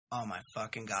Oh my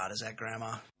fucking God, is that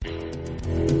Grandma?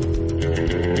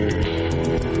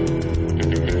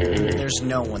 There's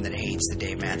no one that hates the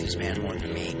Dave Matthews Band more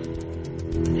than me.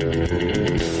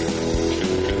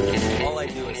 All I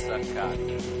do is suck cock.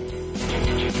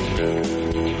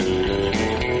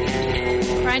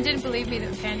 Brian didn't believe me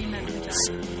that Fanny meant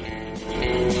vagina.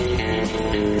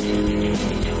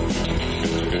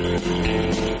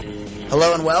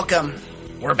 Hello and welcome.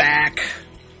 We're back.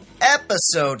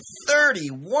 Episode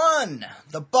 31,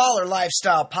 the Baller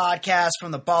Lifestyle Podcast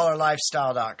from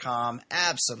theballerlifestyle.com.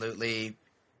 Absolutely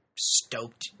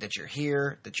stoked that you're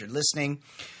here, that you're listening.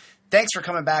 Thanks for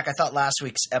coming back. I thought last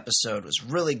week's episode was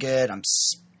really good. I'm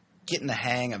getting the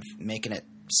hang of making it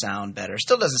sound better.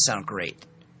 Still doesn't sound great,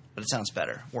 but it sounds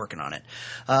better. Working on it.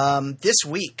 This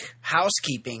week,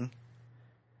 housekeeping.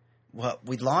 Well,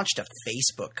 we launched a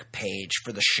Facebook page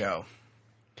for the show.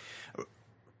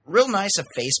 Real nice of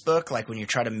Facebook, like when you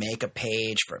try to make a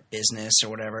page for a business or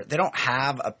whatever, they don't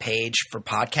have a page for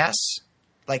podcasts.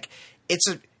 Like, it's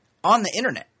on the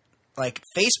internet. Like,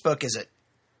 Facebook is a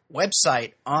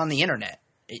website on the internet.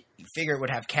 You figure it would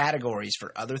have categories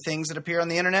for other things that appear on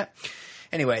the internet.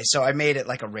 Anyway, so I made it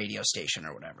like a radio station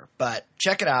or whatever. But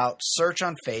check it out. Search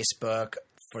on Facebook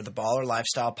for the Baller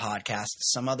Lifestyle Podcast.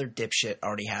 Some other dipshit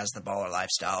already has the Baller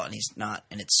Lifestyle, and he's not,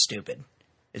 and it's stupid.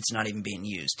 It's not even being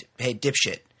used. Hey,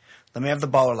 dipshit, let me have the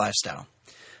Baller Lifestyle.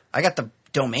 I got the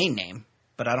domain name,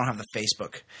 but I don't have the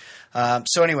Facebook.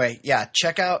 So anyway, yeah,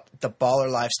 check out the Baller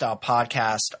Lifestyle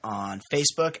Podcast on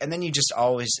Facebook, and then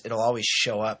it'll always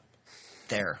show up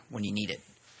there when you need it.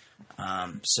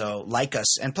 So like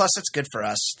us, and plus it's good for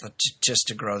us just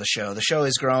to grow the show. The show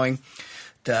is growing.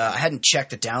 I hadn't checked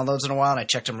the downloads in a while, and I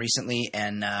checked them recently,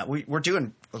 and we're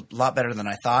doing a lot better than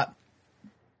I thought.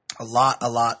 A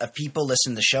lot of people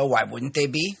listen to the show. Why wouldn't they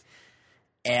be?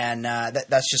 And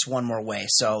that's just one more way.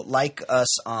 So like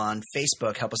us on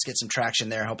Facebook. Help us get some traction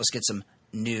there. Help us get some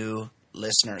new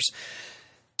listeners.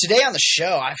 Today on the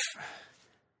show, I've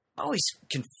always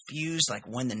confused like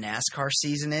when the NASCAR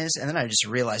season is, and then I just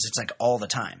realized it's like all the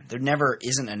time. There never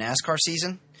isn't a NASCAR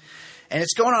season. And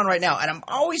it's going on right now. And I'm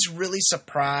always really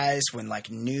surprised when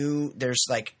there's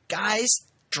like guys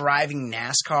driving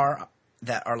NASCAR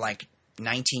that are like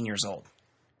 19 years old,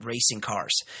 racing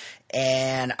cars.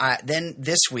 And then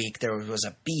this week there was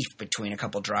a beef between a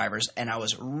couple drivers, and I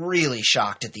was really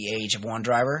shocked at the age of one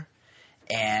driver.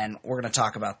 And we're going to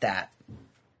talk about that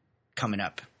coming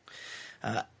up.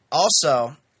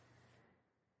 Also,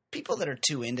 people that are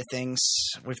too into things,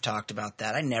 we've talked about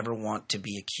that. I never want to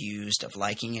be accused of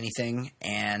liking anything.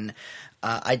 And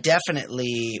I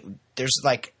definitely, there's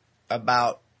like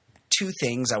about two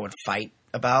things I would fight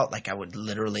about. Like I would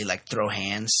literally like throw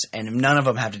hands, and none of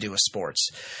them have to do with sports.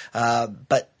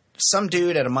 But some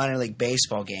dude at a minor league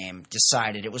baseball game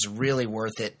decided it was really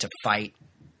worth it to fight.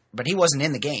 But he wasn't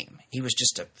in the game. He was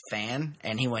just a fan,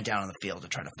 and he went down on the field to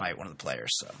try to fight one of the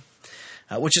players. So.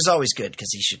 Which is always good because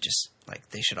he should just,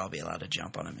 they should all be allowed to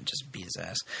jump on him and just beat his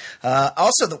ass.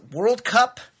 Also, the World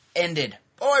Cup ended.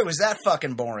 Boy, was that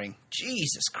fucking boring.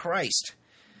 Jesus Christ.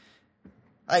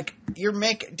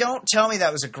 Don't tell me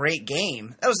that was a great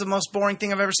game. That was the most boring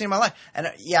thing I've ever seen in my life.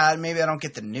 And yeah, maybe I don't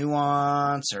get the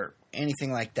nuance or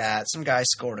anything like that. Some guy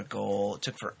scored a goal. It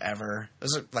took forever. It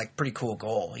was a, pretty cool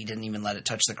goal. He didn't even let it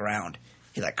touch the ground.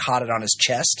 He caught it on his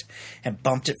chest and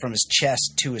bumped it from his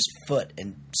chest to his foot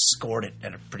and scored it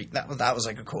at that was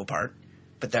a cool part.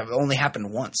 But that only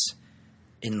happened once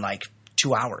in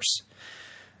 2 hours.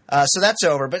 So that's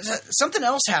over. But something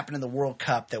else happened in the World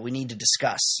Cup that we need to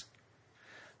discuss.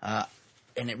 And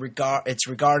it's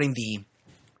regarding the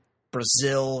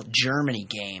Brazil-Germany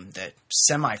game, the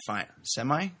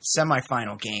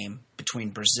semifinal game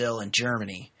between Brazil and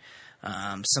Germany.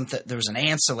 There was an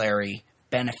ancillary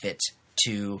benefit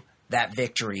to that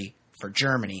victory for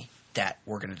Germany that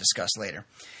we're going to discuss later.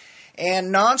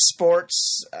 And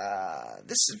non-sports,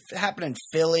 this happened in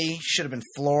Philly, should have been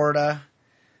Florida.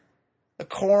 The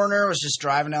coroner was just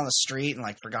driving down the street and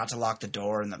forgot to lock the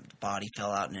door, and the body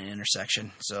fell out in an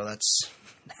intersection. So that's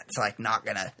not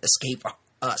going to escape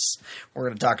us. We're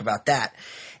going to talk about that.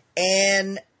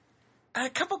 And a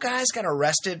couple guys got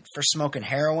arrested for smoking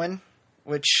heroin,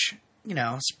 which,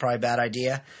 it's probably a bad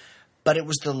idea. But it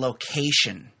was the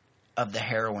location of the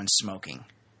heroin smoking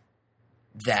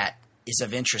that is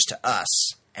of interest to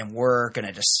us, and we're going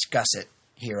to discuss it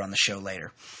here on the show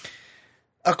later.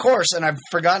 Of course, and I've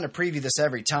forgotten to preview this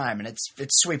every time, and it's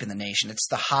sweeping the nation. It's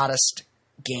the hottest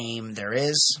game there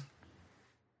is.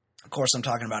 Of course, I'm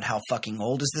talking about How Fucking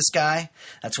Old Is This Guy?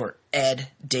 That's where Ed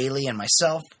Daly and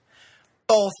myself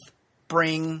both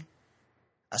bring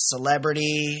a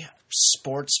celebrity,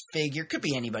 sports figure, could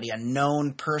be anybody, a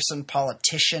known person,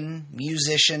 politician,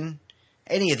 musician,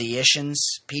 any of the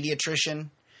ishins, pediatrician.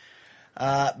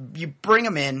 You bring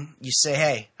them in, you say,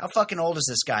 hey, how fucking old is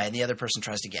this guy? And the other person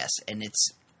tries to guess, and it's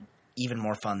even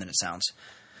more fun than it sounds.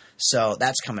 So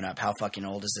that's coming up. How fucking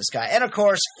old is this guy? And of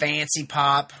course, Fancy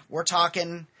Pop. We're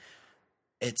talking,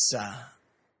 it's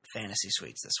Fantasy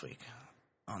Suites this week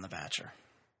on The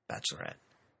Bachelorette.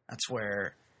 That's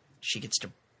where she gets to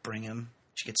bring him.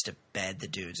 She gets to bed the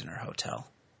dudes in her hotel.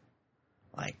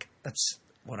 Like, that's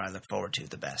what I look forward to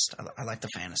the best. I like the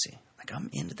fantasy. Like, I'm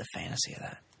into the fantasy of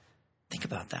that. Think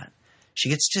about that. She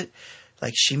gets to,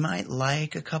 like, she might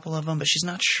like a couple of them, but she's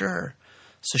not sure.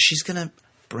 So she's going to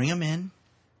bring them in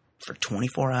for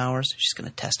 24 hours. She's going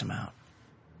to test them out.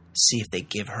 See if they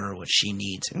give her what she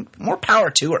needs. And more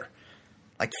power to her.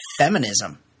 Like,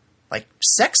 feminism. Like,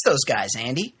 sex those guys,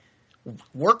 Andy.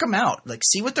 Work them out. Like,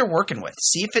 see what they're working with.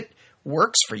 See if it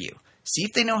works for you. See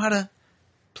if they know how to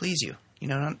please you. You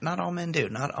know, not all men do.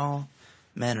 Not all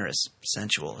men are as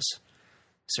sensual as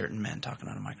certain men talking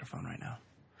on a microphone right now.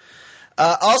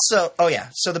 Also,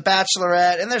 so The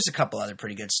Bachelorette, and there's a couple other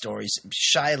pretty good stories.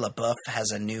 Shia LaBeouf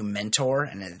has a new mentor,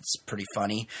 and it's pretty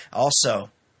funny. Also,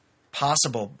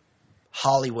 possible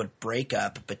Hollywood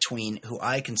breakup between who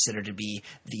I consider to be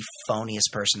the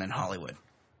phoniest person in Hollywood.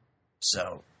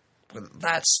 So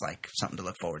that's like something to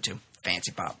look forward to.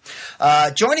 Fancy Pop.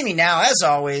 Joining me now, as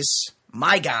always,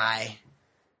 my guy,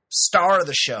 star of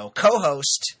the show,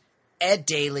 co-host, Ed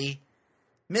Daly,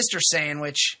 Mr.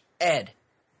 Sandwich. Ed,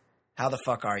 how the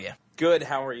fuck are you? Good.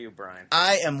 How are you, Brian?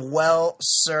 I am well,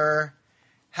 sir.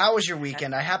 How was your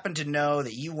weekend? I happen to know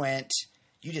that you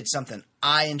did something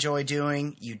I enjoy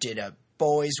doing. You did a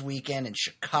boys' weekend in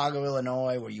Chicago,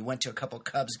 Illinois, where you went to a couple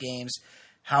Cubs games.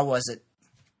 How was it?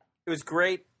 It was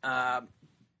great.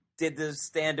 Did the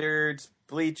standard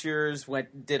bleachers,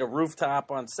 did a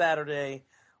rooftop on Saturday,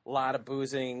 a lot of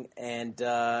boozing, and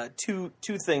two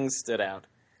things stood out.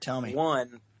 Tell me.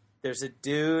 One, there was a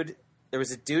dude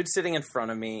sitting in front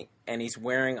of me, and he's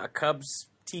wearing a Cubs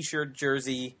t-shirt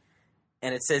jersey,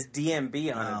 and it says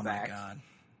DMB on the back. Oh, my God.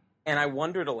 And I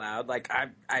wondered aloud, like,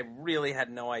 I really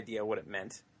had no idea what it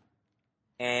meant.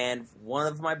 And one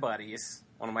of my buddies,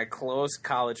 one of my close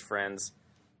college friends,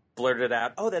 blurted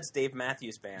out, "Oh, that's Dave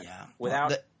Matthews Band."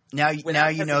 Yeah. Now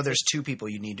you know there's two people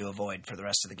you need to avoid for the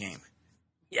rest of the game.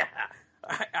 Yeah.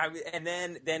 And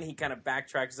then he kind of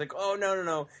backtracked. He's like, "Oh,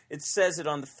 no. It says it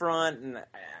on the front." And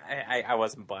I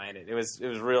wasn't buying it. It was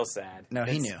real sad. No,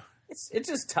 he knew. It's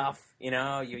just tough. You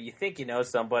know, you think you know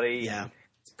somebody. Yeah.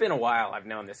 It's been a while I've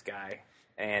known this guy.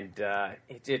 And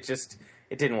it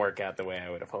didn't work out the way I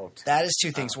would have hoped. That is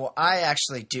two things. Well, I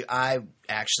actually did.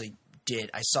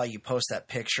 I saw you post that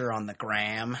picture on the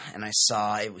gram, and I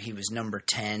saw he was number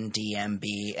 10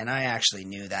 DMB, and I actually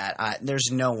knew that. There's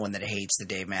no one that hates the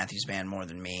Dave Matthews Band more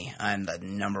than me. I'm the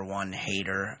number one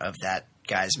hater of that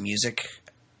guy's music.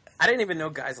 I didn't even know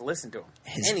guys listened to him.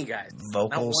 Any guys.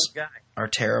 Vocals not one guy. Are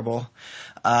terrible.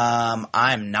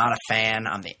 I'm not a fan.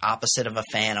 I'm the opposite of a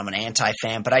fan. I'm an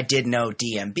anti-fan, but I did know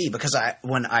DMB because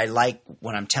when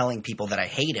I'm telling people that I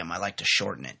hate him, I like to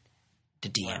shorten it to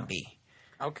DMB.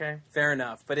 Wow. Okay, fair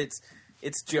enough. But it's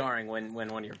jarring when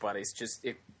one of your buddies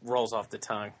it rolls off the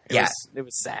tongue. It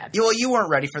was sad. Well, you weren't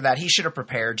ready for that. He should have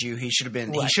prepared you. He should have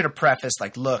been. What? He should have prefaced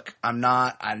like, "Look,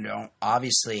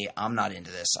 obviously I'm not into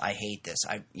this. I hate this.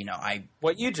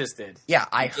 What you just did. Yeah,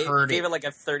 I heard it. Gave it like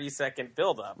a 30-second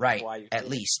build up. Right. At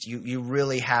least you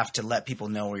really have to let people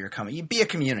know where you're coming. You be a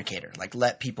communicator. Like,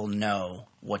 let people know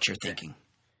what you're thinking.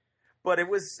 But it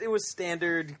was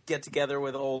standard get together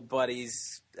with old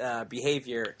buddies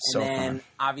behavior, and then fun.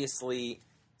 Obviously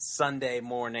Sunday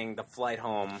morning the flight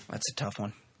home. That's a tough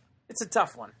one. It's a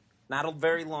tough one. Not a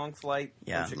very long flight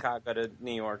from Chicago to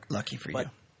New York. Lucky for you.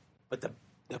 But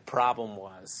the problem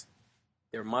was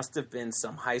there must have been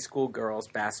some high school girls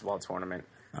basketball tournament.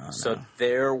 So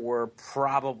there were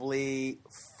probably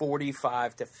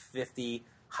 45 to 50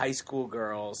 high school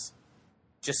girls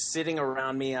just sitting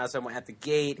around me as I'm at the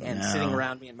gate and sitting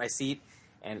around me in my seat.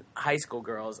 And high school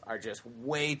girls are just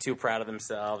way too proud of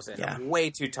themselves and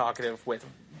way too talkative with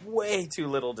way too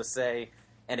little to say.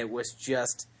 And it was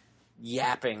just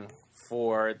yapping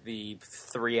for the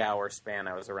 3-hour span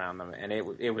I was around them, and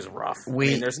it was rough.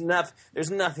 There's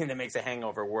nothing that makes a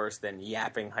hangover worse than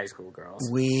yapping high school girls.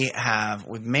 We've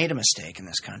made a mistake in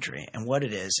this country, and what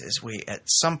it is at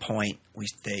some point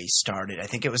they started, I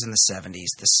think it was in the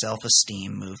 70s, the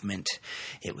self-esteem movement.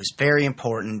 It was very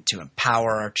important to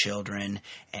empower our children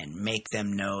and make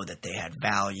them know that they had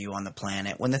value on the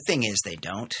planet, when the thing is they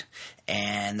don't.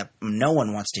 And no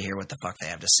one wants to hear what the fuck they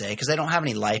have to say because they don't have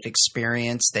any life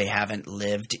experience. They haven't haven't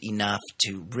lived enough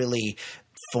to really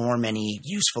form any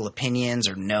useful opinions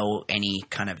or know any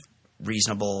kind of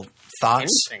reasonable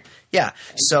thoughts. Yeah.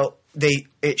 So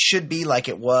it should be like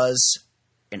it was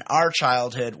in our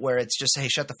childhood, where it's just, hey,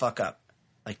 shut the fuck up.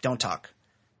 Like, don't talk.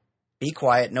 Be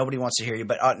quiet. Nobody wants to hear you.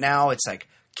 But now it's like,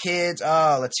 kids,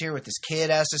 let's hear what this kid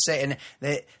has to say. And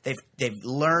they've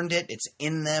learned it. It's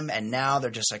in them. And now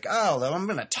they're just like, oh, I'm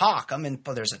going to talk.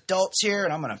 There's adults here,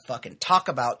 and I'm going to fucking talk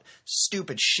about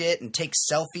stupid shit and take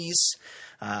selfies.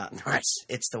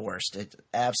 It's the worst. It's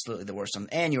absolutely the worst.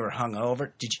 And you were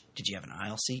hungover. Did you have an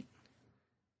aisle seat?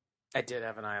 I did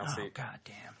have an aisle seat. Oh, god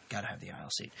damn. Gotta have the aisle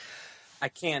seat. I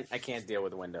can't deal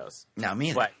with the windows. No, me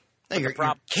either. But no, you're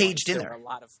caged in there.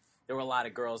 There were a lot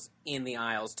of girls in the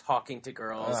aisles talking to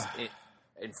girls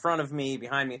in front of me,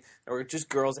 behind me. There were just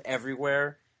girls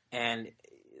everywhere, and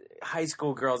high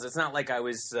school girls. It's not like I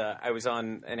was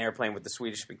on an airplane with the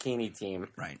Swedish bikini team.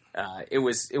 Right. It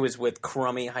was with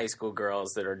crummy high school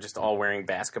girls that are just all wearing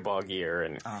basketball gear,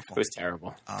 and awful. It was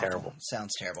terrible. Awful. Terrible.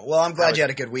 Sounds terrible. Well, I'm glad you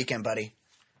had a good weekend, buddy.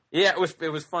 Yeah, it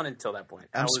was fun until that point.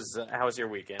 How was your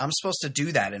weekend? I'm supposed to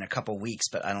do that in a couple weeks,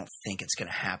 but I don't think it's going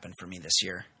to happen for me this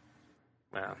year.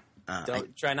 Wow.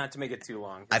 Try not to make it too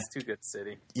long. It's too good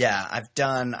city. Yeah,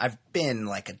 I've been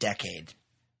like a decade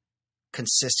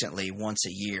consistently once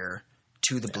a year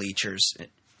to the bleachers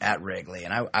at Wrigley,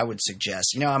 and I would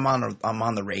suggest, I'm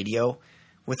on the radio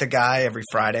with a guy every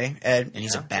Friday, Ed, and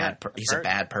he's a bad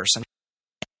person,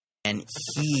 and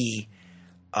he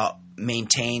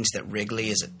maintains that Wrigley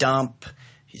is a dump.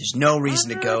 There's no reason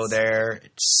to go there.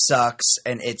 It sucks,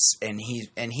 and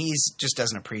he's just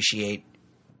doesn't appreciate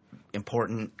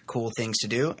important, cool things to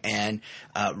do. And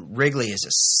Wrigley is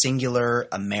a singular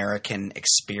American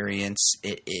experience.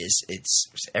 It's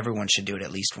everyone should do it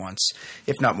at least once,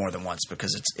 if not more than once,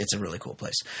 because it's a really cool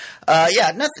place.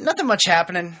 Nothing much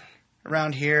happening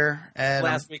around here. And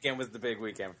last weekend was the big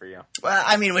weekend for you. Well,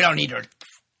 I mean, we don't need to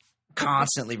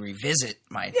constantly revisit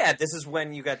my. Yeah, this is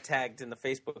when you got tagged in the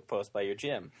Facebook post by your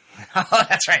gym. Oh,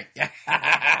 that's right.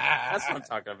 That's what I'm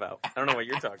talking about. I don't know what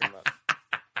you're talking about.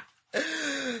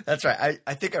 That's right.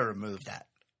 I think I removed that.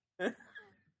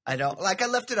 I don't I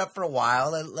left it up for a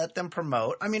while and let them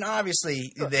promote. I mean,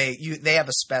 obviously they have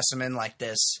a specimen like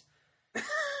this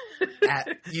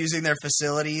at using their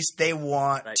facilities. They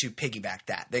want to piggyback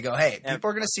that. They go, hey, people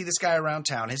are going to see this guy around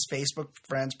town. His Facebook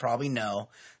friends probably know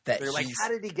that they're like, how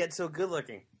did he get so good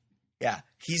looking? Yeah,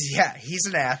 he's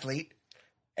an athlete,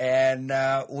 and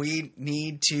we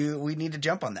need to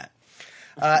jump on that.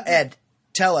 Ed,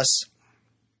 tell us.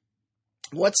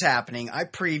 What's happening? I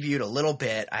previewed a little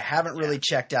bit. I haven't really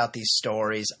checked out these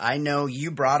stories. I know you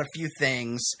brought a few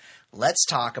things. Let's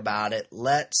talk about it.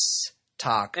 It's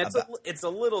a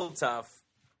little tough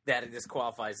that it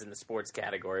disqualifies in the sports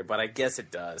category, but I guess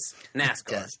it does.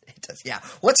 NASCAR. It does. Yeah.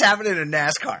 What's happening in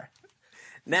NASCAR?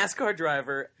 NASCAR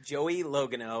driver Joey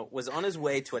Logano was on his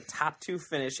way to a top 2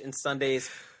 finish in Sunday's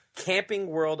Camping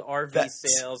World RV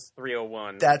Sales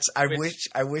 301.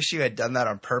 I wish you had done that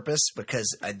on purpose,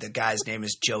 because the guy's name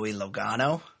is Joey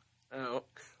Logano.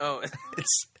 Oh.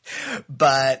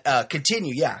 But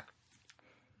continue, yeah.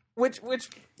 Which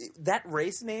that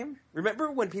race name?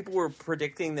 Remember when people were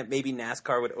predicting that maybe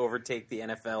NASCAR would overtake the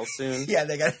NFL soon? Yeah,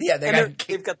 they've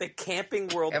got the Camping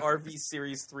World RV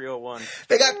Series 301.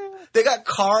 They got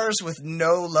cars with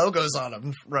no logos on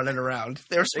them running around.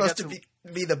 They were supposed to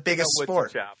be the biggest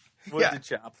sport. Wood to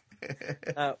chop.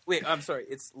 Wait, I'm sorry.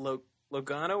 It's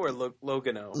Logano or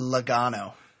Logano?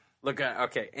 Logano.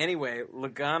 Okay. Anyway,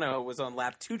 Logano was on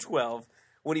lap 212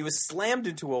 when he was slammed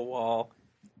into a wall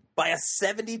by a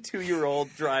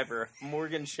 72-year-old driver,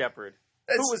 Morgan Shepherd,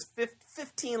 who was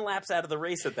 15 laps out of the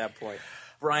race at that point.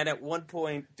 Brian, at one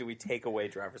point, do we take away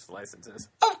driver's licenses?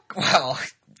 Oh, well,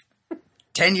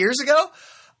 10 years ago?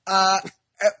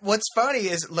 What's funny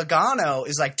is Logano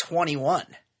is like 21.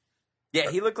 Yeah,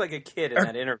 he looked like a kid in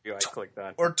that interview I clicked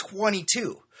on. Or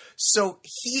 22. So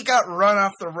he got run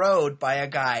off the road by a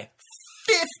guy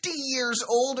 50 years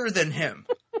older than him.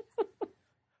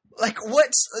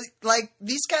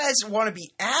 These guys want to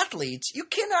be athletes. You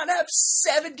cannot have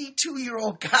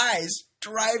 72-year-old guys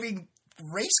driving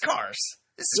race cars.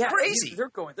 This is crazy.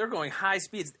 They're going high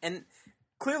speeds. And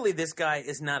clearly this guy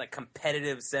is not a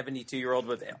competitive 72-year-old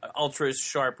with ultra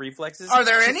sharp reflexes. Are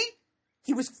there any?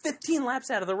 He was 15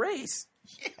 laps out of the race.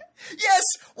 Yeah. Yes.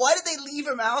 Why did they leave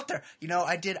him out there?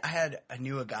 I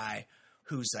knew a guy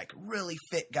who's like really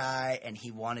fit guy, and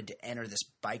he wanted to enter this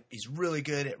bike. He's really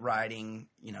good at riding,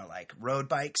 like road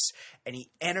bikes, and he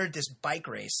entered this bike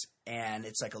race, and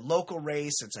it's like a local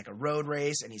race. It's like a road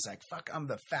race, and he's like, fuck, I'm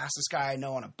the fastest guy I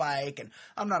know on a bike, and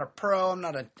I'm not a pro. I'm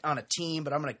not on a team,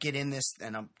 but I'm going to get in this,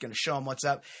 and I'm going to show him what's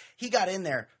up. He got in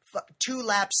there 2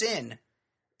 laps in.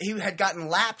 He had gotten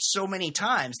lapped so many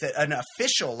times that an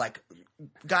official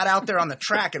got out there on the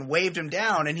track and waved him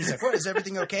down. And he's like, "What, is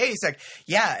everything okay?" He's like,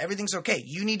 "Yeah, everything's okay.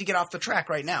 You need to get off the track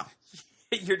right now.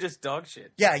 You're just dog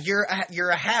shit." Yeah, you're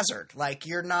a hazard. Like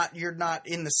you're not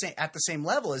in the at the same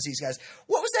level as these guys.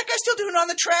 What was that guy still doing on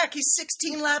the track? He's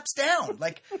 16 laps down.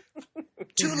 Like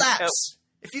 2 laps.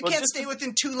 If you can't stay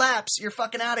within 2 laps, you're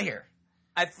fucking out of here.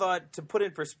 I thought, to put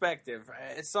in perspective,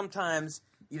 sometimes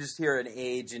you just hear an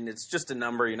age and it's just a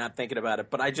number. You're not thinking about it.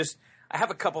 But I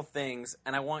have a couple things,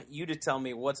 and I want you to tell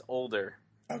me what's older,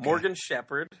 Morgan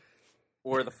Shepherd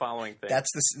or the following thing. That's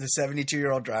the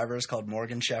 72-year-old driver is called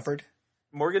Morgan Shepherd.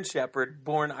 Morgan Shepherd,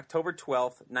 born October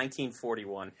 12th,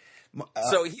 1941.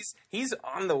 So he's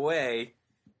on the way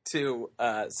to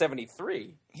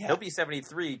 73. Yeah. He'll be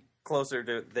 73 closer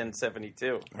than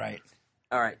 72. Right.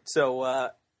 All right.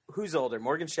 So who's older,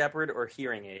 Morgan Shepherd or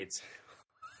hearing aids?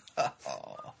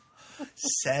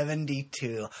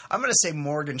 72. I'm going to say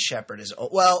Morgan Shepherd is old.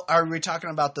 Well, are we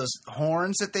talking about those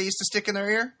horns that they used to stick in their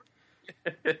ear?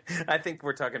 I think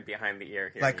we're talking behind the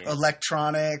ear. Like aids.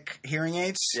 Electronic hearing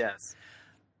aids? Yes.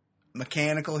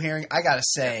 Mechanical hearing. I got to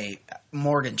say,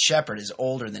 Morgan Shepherd is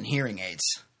older than hearing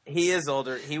aids. He is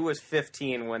older. He was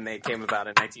 15 when they came about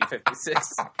in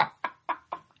 1956.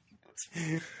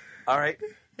 All right.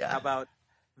 Yeah. How about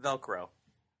Velcro?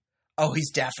 Oh,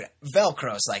 he's definitely –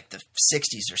 Velcro's like the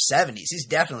 60s or 70s. He's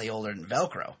definitely older than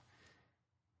Velcro.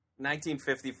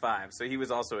 1955. So he was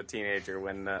also a teenager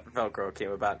when Velcro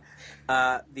came about.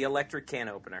 The electric can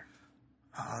opener.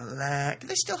 Do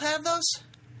they still have those?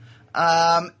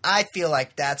 I feel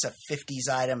like that's a 50s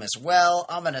item as well.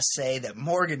 I'm going to say that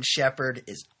Morgan Shepherd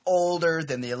is older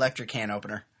than the electric can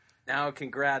opener. Now,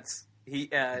 congrats.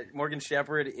 Morgan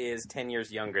Shepherd is 10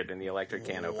 years younger than the electric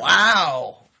can opener.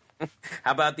 Wow.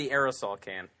 How about the aerosol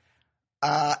can?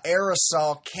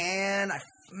 Aerosol can.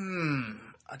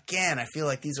 Again, I feel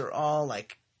like these are all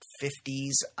like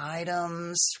 50s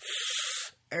items.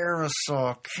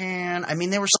 Aerosol can. I mean,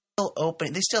 they were still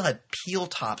open. They still had peel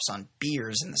tops on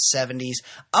beers in the 70s.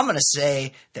 I'm going to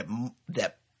say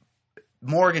that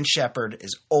Morgan Shepherd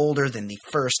is older than the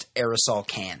first aerosol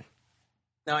can.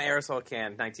 No, aerosol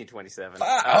can, 1927.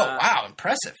 Wow,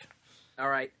 impressive. All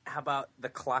right, how about the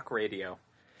clock radio?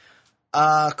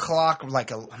 Clock,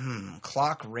 like a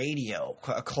clock radio,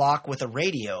 a clock with a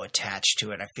radio attached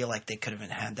to it. I feel like they could have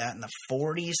had that in the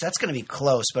 40s. That's going to be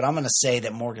close, but I'm going to say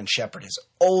that Morgan Shepherd is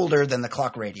older than the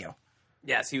clock radio.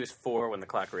 Yes, he was 4 when the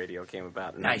clock radio came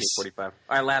about in 1945.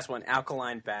 All right, last one,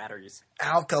 alkaline batteries.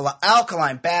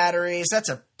 Alkaline batteries, that's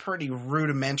a pretty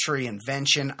rudimentary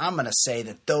invention. I'm going to say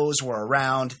that those were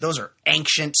around. Those are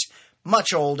ancient,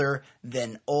 much older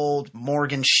than old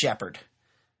Morgan Shepherd.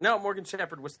 No, Morgan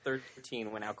Shepherd was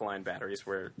 13 when alkaline batteries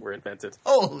were invented.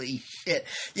 Holy shit.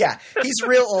 Yeah, he's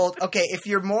real old. Okay, if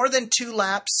you're more than 2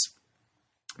 laps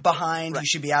behind, right, you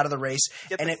should be out of the race.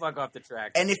 Get the fuck off the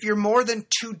track. And if you're more than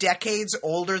 2 decades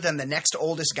older than the next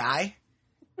oldest guy,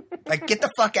 like, get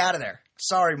the fuck out of there.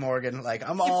 Sorry, Morgan. Like,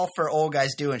 I'm all for old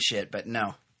guys doing shit, but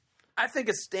no. I think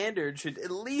a standard should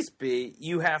at least be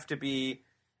you have to be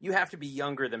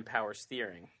younger than power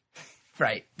steering.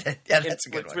 Right. Yeah, that's a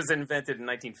good one. Which was invented in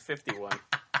 1951.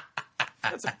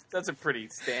 That's a pretty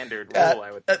standard rule,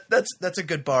 I would think. That's a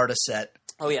good bar to set.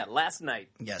 Oh, yeah. Last night,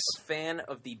 yes, a fan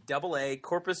of the AA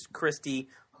Corpus Christi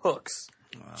Hooks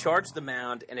charged the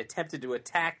mound and attempted to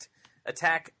attack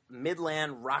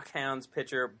Midland Rockhounds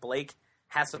pitcher Blake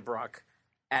Hasselbrook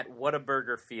at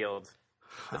Whataburger Field.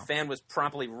 The fan was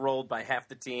promptly rolled by half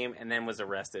the team and then was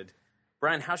arrested.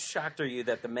 Brian, how shocked are you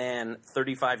that the man,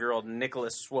 35-year-old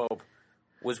Nicholas Swope,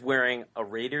 was wearing a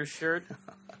Raiders shirt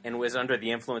and was under the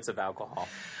influence of alcohol?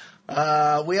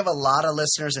 We have a lot of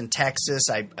listeners in Texas.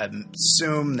 I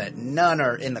assume that none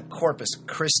are in the Corpus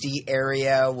Christi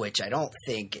area, which I don't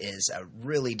think is a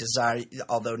really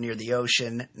although near the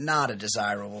ocean, not a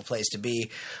desirable place to be.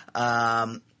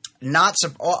 I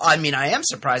am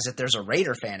surprised that there's a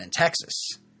Raider fan in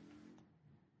Texas.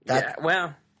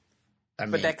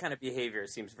 But that kind of behavior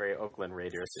seems very Oakland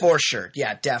Raiders. For sure.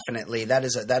 Yeah, definitely. That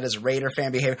is Raider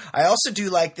fan behavior. I also do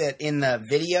like that in the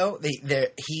video,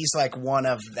 he's like one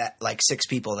of that, like 6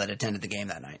 people that attended the game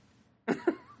that night.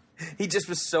 He just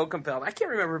was so compelled. I can't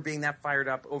remember being that fired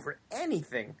up over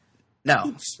anything. No.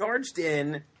 He charged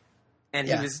in, and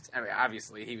he was,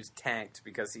 obviously he was tanked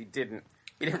because he didn't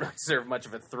He didn't really serve much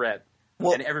of a threat.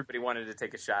 Well, and everybody wanted to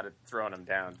take a shot at throwing him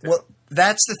down, too. Well,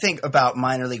 that's the thing about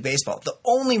minor league baseball. The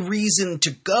only reason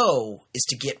to go is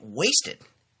to get wasted.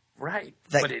 Right.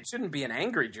 Like, but it shouldn't be an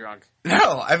angry drunk.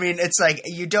 No, I mean, it's like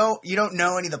you don't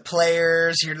know any of the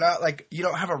players. You're not like, you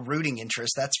don't have a rooting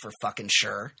interest. That's for fucking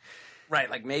sure. Right,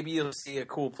 like maybe you'll see a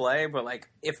cool play, but like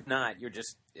if not, you're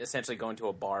just essentially going to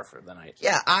a bar for the night.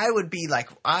 Yeah, I would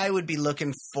be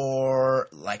looking for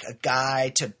like a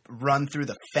guy to run through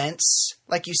the fence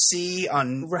like you see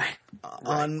on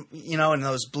you know, in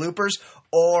those bloopers,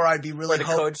 or I'd be really or the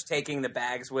coach taking the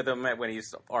bags with him when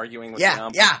he's arguing with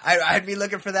them. Yeah, I'd be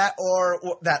looking for that,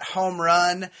 or that home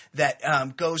run that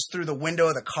goes through the window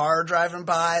of the car driving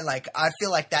by. Like I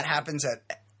feel like that happens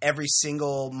at every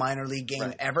single minor league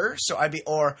game ever. So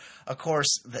or of course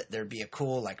there'd be a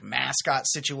cool like mascot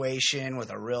situation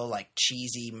with a real like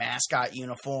cheesy mascot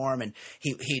uniform, and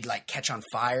he'd like catch on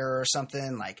fire or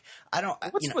something. Like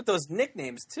What's with those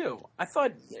nicknames too? I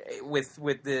thought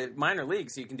with the minor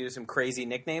leagues you can do some crazy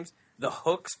nicknames. The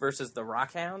Hooks versus the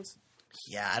Rockhounds.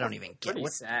 Yeah, I don't even get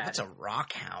what's a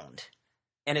Rockhound.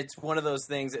 And it's one of those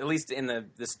things. At least in the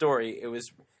story,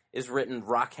 is written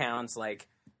Rockhounds like.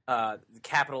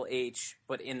 Capital H,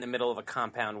 but in the middle of a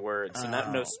compound word, so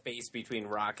no space between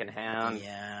rock and hound.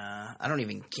 Yeah, I don't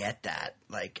even get that.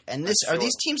 Like, and are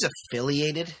these teams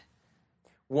affiliated?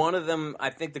 One of them, I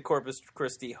think, the Corpus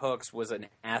Christi Hooks was an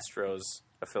Astros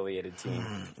affiliated team.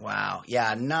 Wow,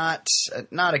 yeah, not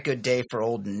a good day for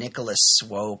old Nicholas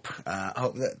Swope.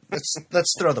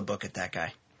 Let's throw the book at that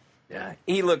guy. Yeah,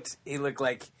 he looked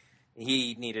like.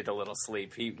 He needed a little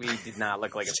sleep. He did not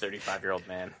look like a 35-year-old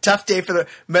man. Tough day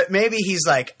but maybe he's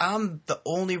like, I'm the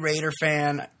only Raider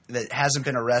fan that hasn't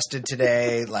been arrested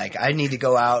today. Like, I need to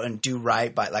go out and do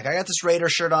right by, like, I got this Raider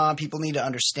shirt on. People need to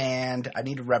understand. I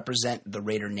need to represent the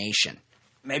Raider Nation.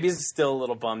 Maybe he's still a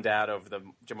little bummed out over the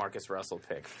Jamarcus Russell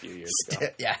pick a few years ago.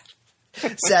 Yeah.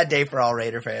 Sad day for all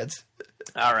Raider fans.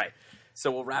 All right.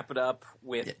 So we'll wrap it up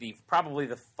with probably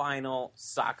the final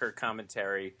soccer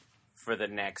commentary for the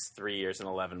next 3 years and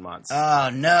 11 months.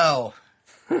 Oh, no.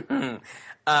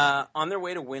 On their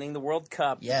way to winning the World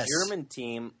Cup, the German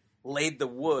team laid the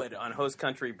wood on host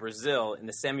country Brazil in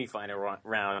the semifinal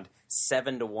round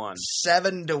 7-1.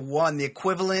 7-1, the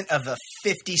equivalent of a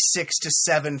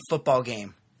 56-7 football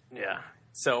game. Yeah.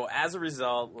 So as a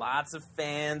result, lots of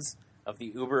fans of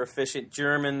the uber-efficient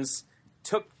Germans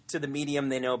took to the medium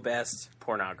they know best,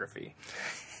 pornography.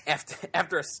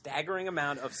 After a staggering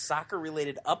amount of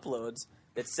soccer-related uploads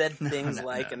that said things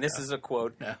and this is a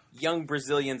quote, young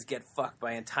Brazilians get fucked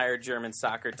by entire German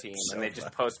soccer team, and they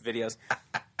just post videos.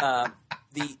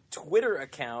 The Twitter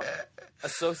account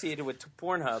associated with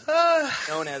Pornhub,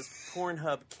 known as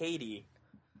Pornhub Katie,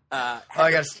 I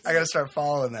gotta start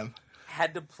following them.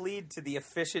 Had to plead to the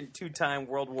efficient two-time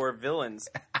World War villains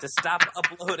to stop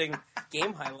uploading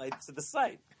game highlights to the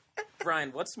site.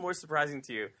 Brian, what's more surprising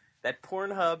to you? That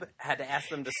Pornhub had to ask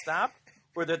them to stop,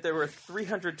 or that there were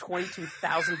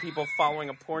 322,000 people following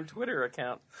a porn Twitter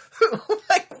account?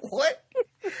 Like, what?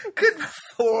 Good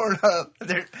Pornhub.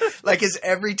 Like, is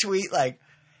every tweet like,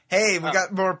 hey, we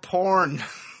got more porn.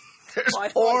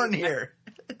 There's porn here.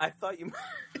 I thought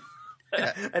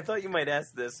you might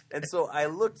ask this. And so I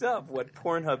looked up what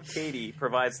Pornhub Katie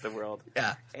provides the world.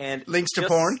 Yeah. And links to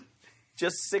porn?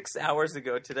 Just 6 hours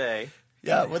ago today.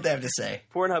 Yeah, what'd they have to say?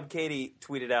 Pornhub Katie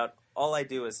tweeted out, all I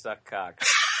do is suck cock.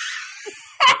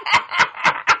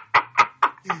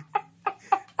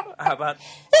 How about...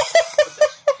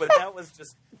 But that was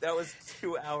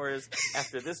 2 hours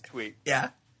after this tweet. Yeah.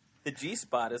 The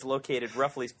G-spot is located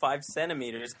roughly 5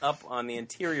 centimeters up on the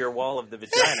interior wall of the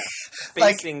vagina,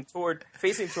 facing toward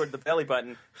the belly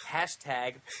button.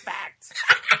 Hashtag fact.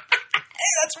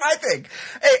 Hey, that's my thing.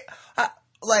 Hey,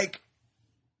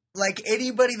 like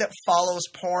anybody that follows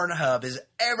Pornhub is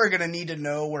ever going to need to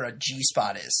know where a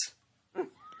G-spot is.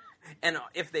 And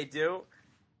if they do,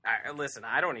 listen,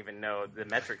 I don't even know the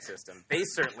metric system. They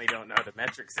certainly don't know the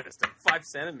metric system. 5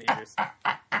 centimeters.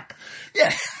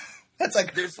 Yeah. That's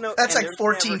like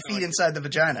 14 feet inside the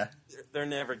vagina. They're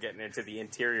never getting into the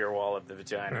interior wall of the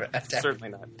vagina. Certainly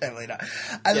not. Definitely not.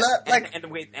 I love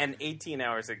and 18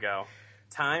 hours ago,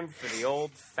 time for the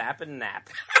old fappin' nap.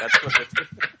 That's what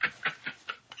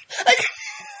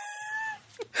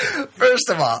First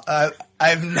of all,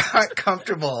 I'm not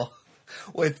comfortable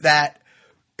with that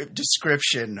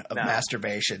description of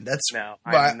masturbation.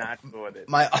 I'm not cool with it.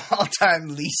 My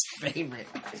all-time least favorite.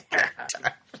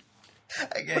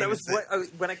 But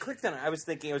when I clicked on it, I was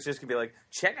thinking it was just going to be like,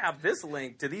 check out this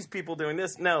link to these people doing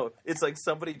this. No, it's like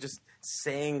somebody just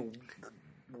saying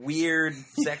weird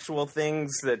sexual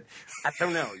things that I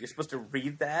don't know. You're supposed to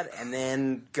read that and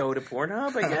then go to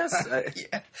Pornhub, I guess.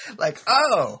 Yeah. Like,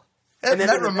 oh, and then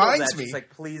that in the middle of reminds that, me. She's like,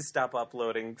 please stop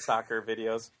uploading soccer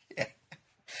videos.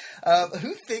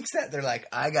 Who thinks that? They're like,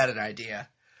 I got an idea.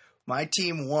 My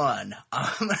team won.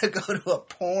 I'm going to go to a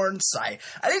porn site.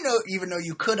 I didn't even know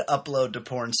you could upload to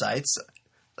porn sites.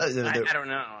 I don't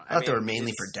know. I thought they were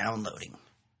mainly for downloading.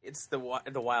 It's the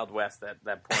Wild West, that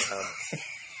Pornhub.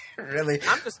 Really?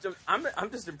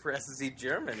 I'm just impressed to see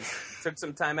Germans took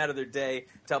some time out of their day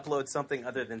to upload something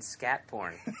other than scat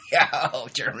porn. Yeah,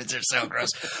 Germans are so gross.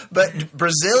 But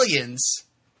Brazilians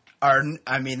are,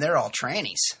 they're all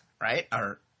trannies, right?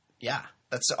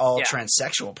 That's all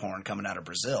transsexual porn coming out of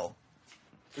Brazil.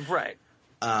 Right.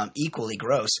 Equally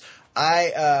gross.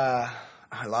 I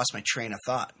lost my train of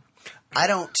thought.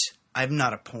 I'm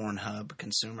not a Pornhub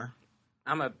consumer.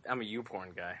 I'm a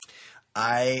YouPorn guy.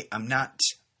 I'm not.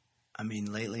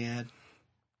 Lately, Ed,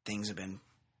 things have been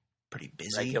pretty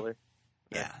busy. Regular.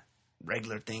 Yeah,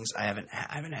 regular things. I haven't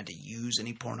had to use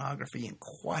any pornography in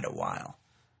quite a while.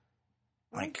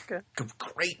 Like a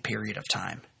great period of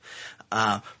time.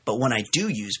 But when I do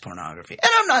use pornography,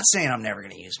 and I'm not saying I'm never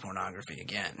going to use pornography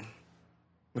again,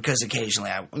 because occasionally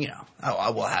I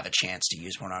will have a chance to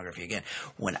use pornography again.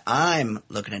 When I'm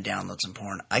looking to download some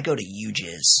porn, I go to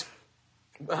UJizz.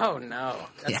 Oh no,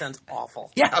 that sounds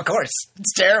awful. Yeah, of course,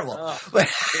 it's terrible. Oh. But,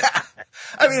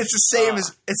 it's the same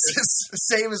as the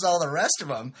same as all the rest of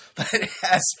them, but it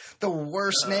has the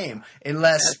worst name,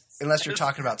 unless you're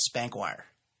talking about Spankwire.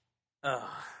 Oh,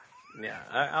 yeah,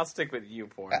 I'll stick with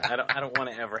YouPorn. I don't want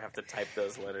to ever have to type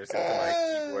those letters into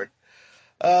my keyboard.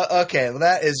 Okay, well,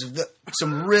 that is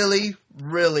some really,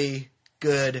 really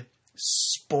good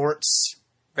sports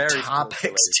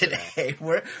topics today.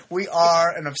 We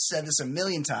are, and I've said this a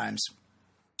million times,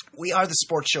 we are the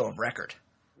sports show of record.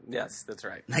 Yes, that's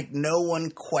right. Like, no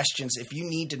one questions. If you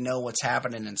need to know what's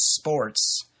happening in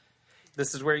sports,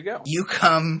 this is where you go. You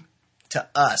come to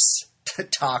us to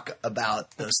talk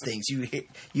about those things.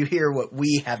 You hear what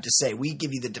we have to say. We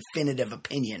give you the definitive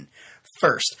opinion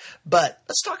first. But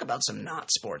let's talk about some not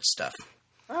sports stuff.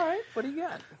 All right, what do you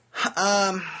got?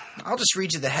 I'll just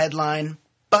read you the headline.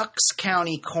 Bucks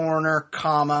County coroner,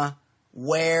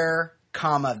 wear,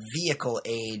 vehicle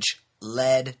age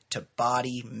led to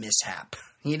body mishap.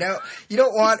 You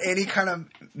don't want any kind of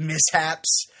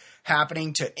mishaps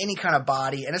happening to any kind of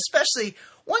body, and especially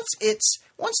once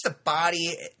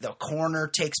the coroner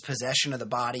takes possession of the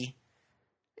body,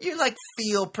 you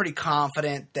feel pretty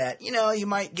confident that you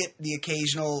might get the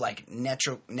occasional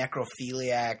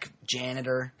necrophiliac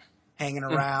janitor hanging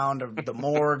around or the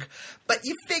morgue, but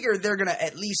you figure they're going to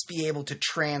at least be able to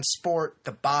transport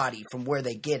the body from where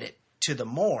they get it to the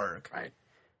morgue, right?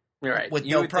 You're right. With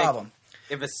no problem.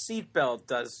 If a seatbelt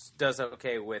does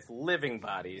okay with living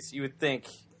bodies, you would think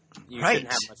you shouldn't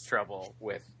have much trouble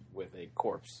with a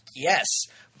corpse. Yes,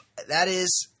 that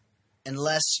is,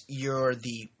 unless you're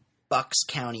the Bucks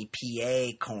County,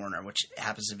 PA coroner, which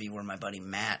happens to be where my buddy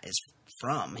Matt is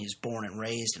from. He's born and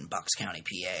raised in Bucks County,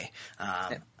 PA.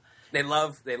 They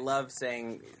love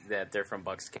saying that they're from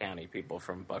Bucks County. People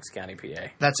from Bucks County, PA.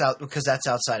 Because that's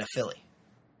outside of Philly.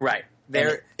 Right.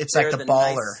 It's like the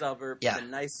baller. Nice suburb, the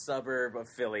nice suburb of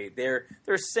Philly. They're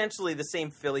essentially the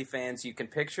same Philly fans you can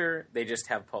picture. They just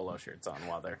have polo shirts on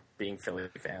while they're being Philly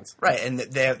fans. Right, and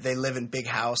they live in big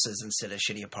houses instead of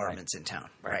shitty apartments in town.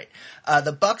 Right.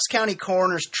 The Bucks County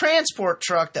coroner's transport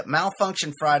truck that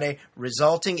malfunctioned Friday,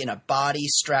 resulting in a body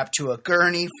strapped to a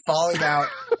gurney, falling out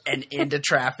and into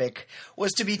traffic,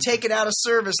 was to be taken out of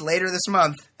service later this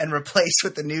month and replaced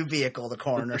with a new vehicle, the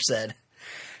coroner said.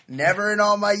 Never in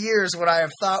all my years would I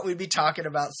have thought we'd be talking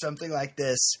about something like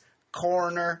this,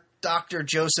 Coroner Dr.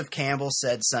 Joseph Campbell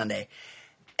said Sunday.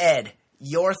 Ed,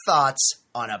 your thoughts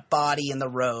on a body in the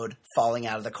road falling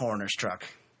out of the coroner's truck?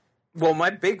 Well, my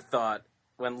big thought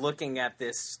when looking at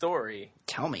this story,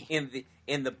 tell me,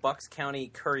 in the Bucks County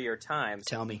Courier-Times,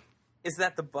 tell me, is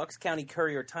that the Bucks County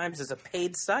Courier-Times is a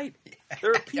paid site.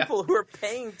 There are people who are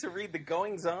paying to read the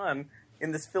goings-on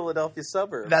in this Philadelphia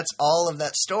suburb. That's all of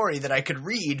that story that I could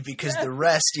read because the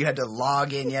rest you had to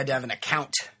log in. You had to have an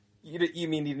account. You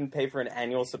mean you didn't pay for an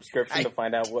annual subscription to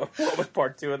find out what was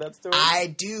part 2 of that story?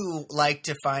 I do like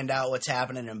to find out what's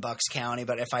happening in Bucks County,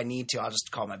 but if I need to, I'll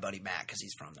just call my buddy Matt because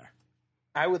he's from there.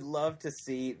 I would love to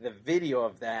see the video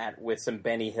of that with some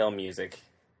Benny Hill music.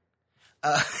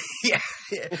 Yeah,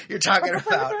 you're talking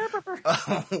about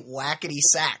Wackety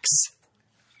Sax.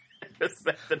 Is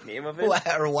that the name of it?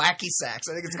 Or Wacky Sax.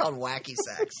 I think it's called Wacky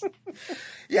Sax.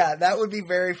 Yeah, that would be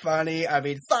very funny. I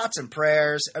mean, thoughts and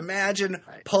prayers. Imagine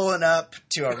pulling up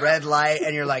to a red light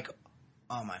and you're like,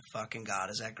 Oh my fucking God,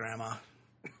 is that grandma?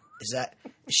 Is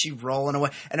she rolling away?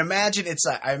 And I imagine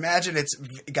it's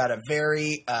got a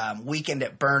very Weekend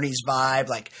at Bernie's vibe.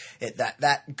 Like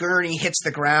that gurney hits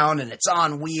the ground and it's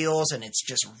on wheels and it's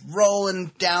just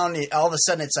rolling down. All of a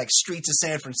sudden it's like streets of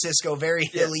San Francisco, very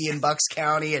hilly in Bucks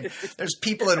County. And there's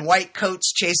people in white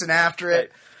coats chasing after it. Right.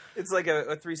 It's like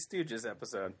a Three Stooges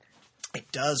episode.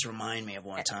 It does remind me of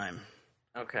one time.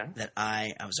 Okay. That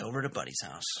I was over at a buddy's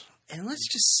house. And let's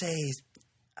just say,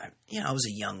 I was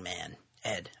a young man.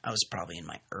 Ed, I was probably in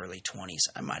my early 20s.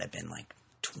 I might have been like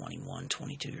 21,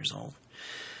 22 years old.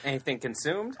 Anything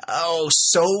consumed? Oh,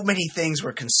 so many things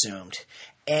were consumed.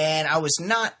 And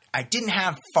I didn't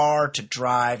have far to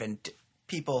drive, and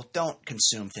people don't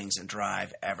consume things and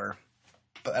drive ever.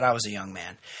 But I was a young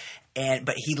man.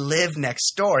 But he lived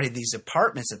next door. These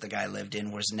apartments that the guy lived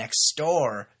in was next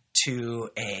door to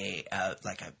a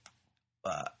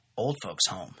old folks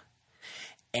home.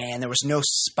 And there was no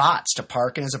spots to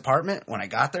park in his apartment when I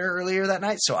got there earlier that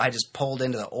night. So I just pulled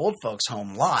into the old folks'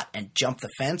 home lot and jumped the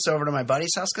fence over to my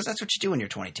buddy's house because that's what you do when you're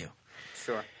 22.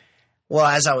 Sure. Well,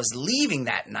 as I was leaving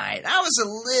that night, I was a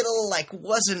little,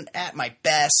 wasn't at my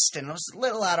best, and I was a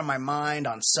little out of my mind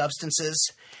on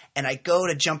substances. And I go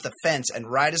to jump the fence, and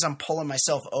right as I'm pulling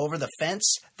myself over the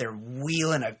fence, they're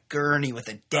wheeling a gurney with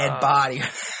a dead body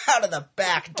out of the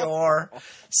back door.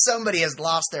 Somebody has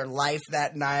lost their life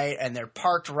that night, and they're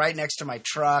parked right next to my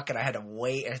truck, and I had to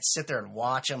wait and sit there and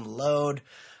watch them load.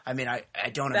 I mean, I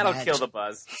don't imagine. That'll kill the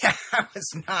buzz. Yeah,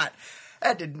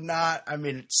 that did not,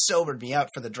 it sobered me up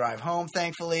for the drive home,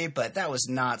 thankfully, but that was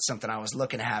not something I was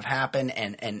looking to have happen,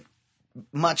 and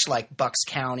much like Bucks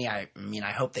County, I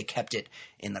hope they kept it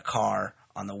in the car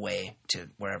on the way to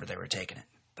wherever they were taking it,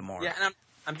 the morgue. Yeah, and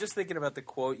I'm just thinking about the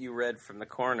quote you read from the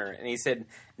coroner, and he said,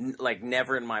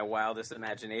 never in my wildest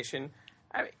imagination.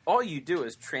 All you do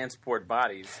is transport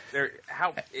bodies. You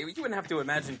wouldn't have to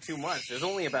imagine too much. There's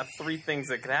only about 3 things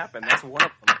that could happen. That's one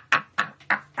of them.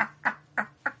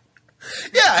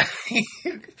 Yeah,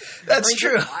 that's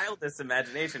true. Wildest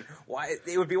imagination. Why?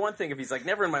 It would be one thing if he's like,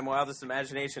 never in my wildest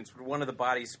imaginations would one of the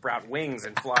bodies sprout wings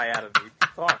and fly out of the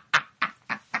car.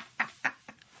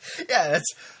 Yeah, that's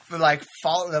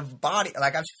fall the body.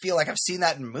 I feel like I've seen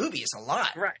that in movies a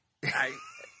lot. Right.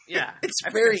 Yeah. It's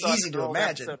very easy to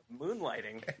imagine.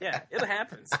 Moonlighting. Yeah, it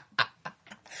happens.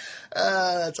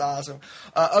 That's awesome.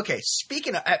 Okay,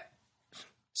 speaking of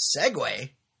segue,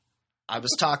 I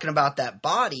was talking about that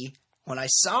body. When I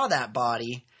saw that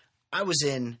body, I was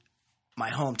in my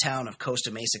hometown of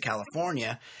Costa Mesa,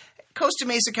 California. Costa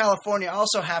Mesa, California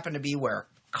also happened to be where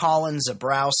Colin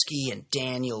Zabrowski and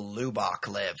Daniel Lubach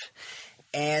live.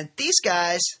 And these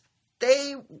guys,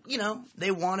 they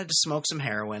wanted to smoke some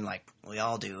heroin like we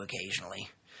all do occasionally.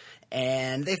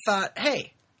 And they thought,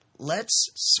 hey, let's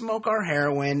smoke our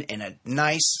heroin in a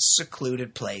nice,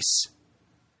 secluded place.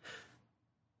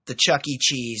 The Chuck E.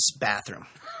 Cheese bathroom.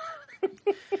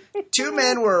 2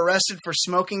 men were arrested for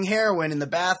smoking heroin in the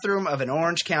bathroom of an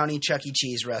Orange County Chuck E.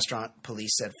 Cheese restaurant,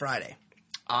 police said Friday.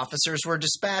 Officers were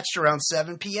dispatched around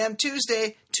 7 p.m.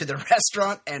 Tuesday to the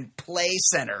restaurant and play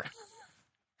center.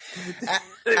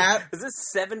 Is this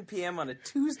 7 p.m. on a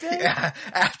Tuesday? Yeah.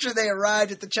 After they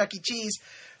arrived at the Chuck E. Cheese,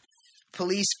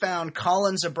 police found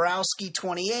Colin Zabrowski,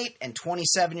 28, and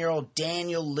 27-year-old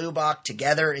Daniel Lubach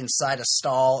together inside a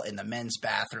stall in the men's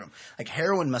bathroom.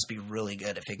 Heroin must be really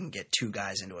good if it can get 2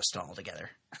 guys into a stall together.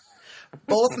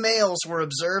 Both males were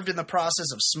observed in the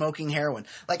process of smoking heroin.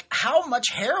 How much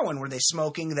heroin were they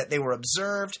smoking that they were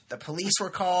observed? The police were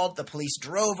called. The police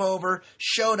drove over,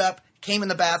 showed up, came in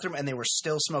the bathroom, and they were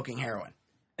still smoking heroin.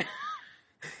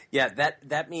 Yeah,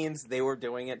 that means they were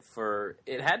doing it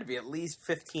it had to be at least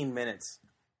 15 minutes.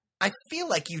 I feel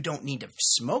like you don't need to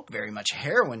smoke very much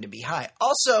heroin to be high.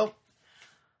 Also,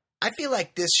 I feel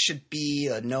like this should be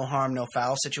a no harm, no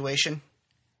foul situation.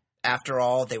 After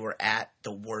all, they were at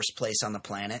the worst place on the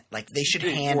planet. They should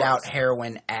hand out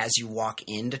heroin as you walk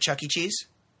into Chuck E. Cheese.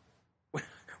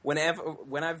 When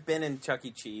I've been in Chuck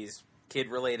E. Cheese,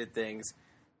 kid-related things,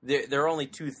 there are only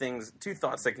 2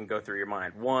 thoughts that can go through your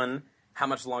mind. 1, how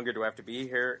much longer do I have to be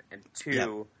here? And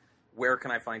 2, where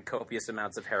can I find copious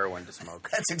amounts of heroin to smoke?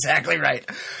 That's exactly right.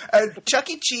 Chuck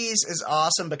E. Cheese is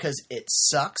awesome because it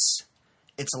sucks,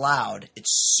 it's loud,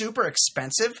 it's super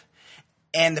expensive,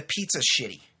 and the pizza's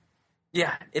shitty.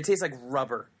 Yeah, it tastes like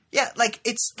rubber. Yeah,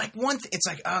 it's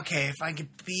okay,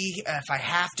 if I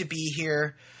have to be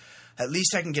here, at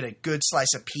least I can get a good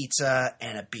slice of pizza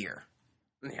and a beer.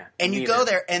 Yeah, and you go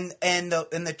there, and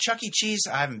the Chuck E. Cheese,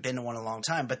 I haven't been to one in a long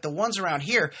time, but the ones around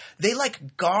here, they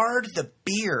guard the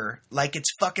beer like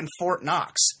it's fucking Fort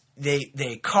Knox.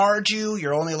 They card you.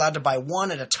 You're only allowed to buy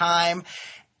one at a time,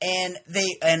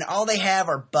 And all they have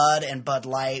are Bud and Bud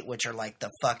Light, which are like the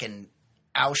fucking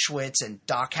Auschwitz and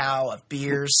Dachau of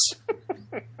beers.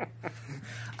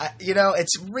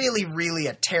 It's really, really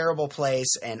a terrible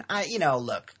place. And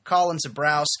look, Colin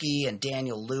Zabrowski and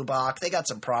Daniel Lubach, they got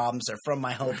some problems. They're from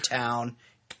my hometown.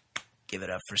 Give it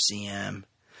up for CM.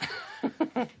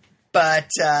 But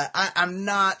I'm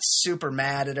not super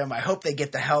mad at them. I hope they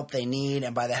get the help they need.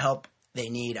 And by the help they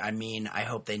need, I mean, I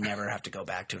hope they never have to go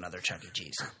back to another Chuck E.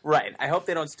 Cheese. Right. I hope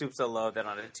they don't stoop so low that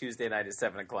on a Tuesday night at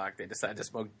 7 o'clock they decide to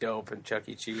smoke dope and Chuck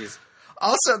E. Cheese.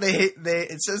 Also,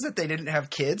 it says that they didn't have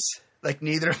kids. Like,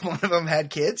 neither one of them had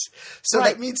kids. So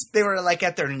right. That means they were, like,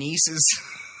 at their niece's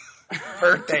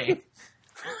birthday.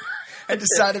 And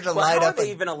decided to light how up. Are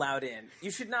they even allowed in?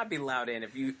 You should not be allowed in.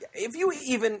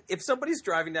 If somebody's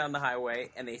driving down the highway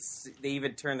and they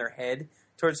even turn their head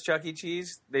towards Chuck E.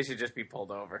 Cheese, they should just be pulled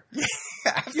over.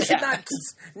 You should not.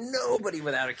 Nobody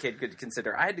without a kid could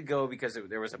consider. I had to go because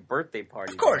there was a birthday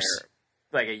party. Of course.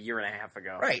 There, like a year and a half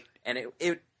ago. Right. And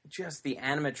it just the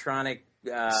animatronic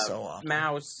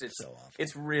mouse.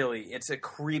 It's a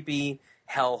creepy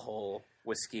hellhole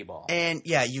with skee ball. And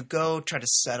yeah, you go try to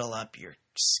settle up your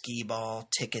skee ball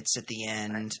tickets at the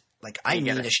end. Right. Like I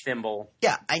need a thimble.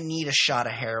 Yeah, I need a shot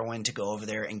of heroin to go over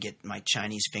there and get my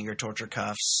Chinese finger torture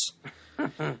cuffs.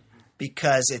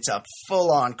 Because it's a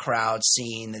full-on crowd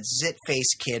scene. The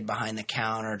zit-faced kid behind the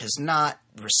counter does not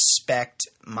respect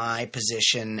my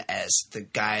position as the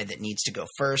guy that needs to go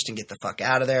first and get the fuck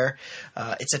out of there.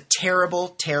 It's a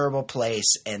terrible, terrible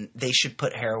place, and they should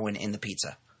put heroin in the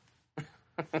pizza.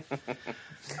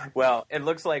 Well, it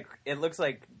looks like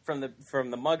from the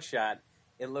mugshot,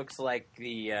 it looks like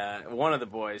the one of the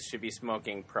boys should be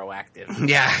smoking Proactive.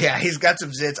 Yeah, he's got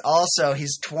some zits. Also,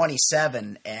 he's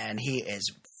 27, and he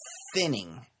is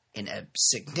thinning in a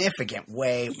significant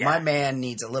way. Yeah. My man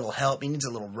needs a little help. He needs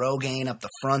a little Rogaine up the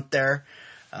front there.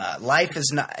 Life has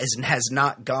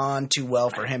not gone too well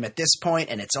for him at this point,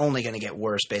 and it's only going to get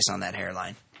worse based on that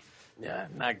hairline. Yeah,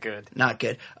 not good. Not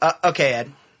good. Okay,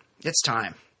 Ed, it's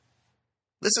time.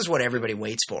 This is what everybody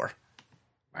waits for.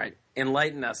 Right.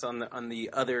 Enlighten us on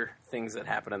the other things that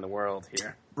happen in the world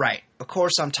here. Right. Of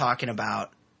course I'm talking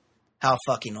about how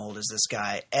fucking old is this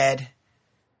guy. Ed,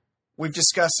 we've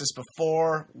discussed this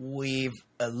before. We've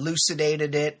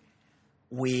elucidated it.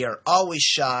 We are always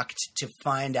shocked to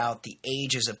find out the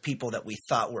ages of people that we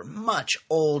thought were much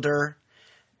older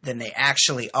than they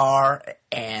actually are.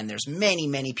 And there's many,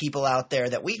 many people out there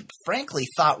that we frankly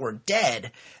thought were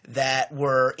dead that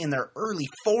were in their early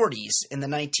 40s in the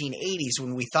 1980s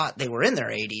when we thought they were in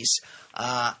their 80s.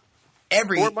 Or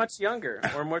much younger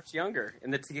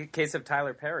in the case of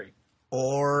Tyler Perry.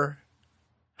 Or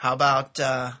how about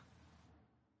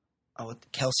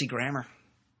Kelsey Grammer?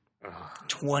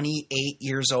 28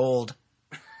 years old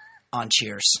on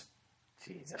Cheers.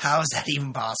 Jesus. How is that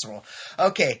even possible?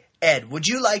 Okay, Ed, would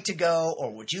you like to go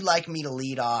or would you like me to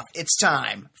lead off? It's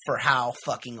time for how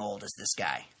fucking old is this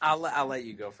guy? I'll let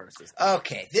you go first.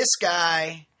 Okay, this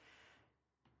guy,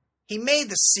 he made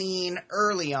the scene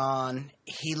early on.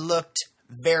 He looked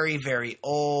very, very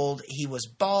old. He was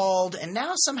bald, and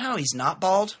now somehow he's not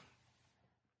bald.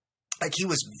 Like, he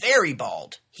was very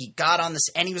bald. He got on this,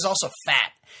 and he was also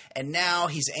fat. And now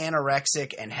he's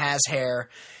anorexic and has hair.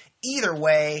 Either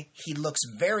way, he looks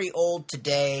very old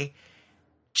today,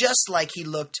 just like he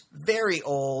looked very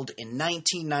old in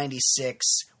 1996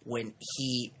 when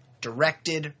he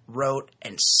directed, wrote,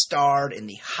 and starred in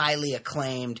the highly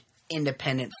acclaimed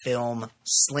independent film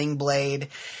Sling Blade.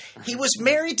 He was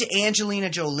married to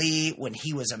Angelina Jolie when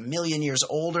he was a million years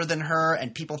older than her,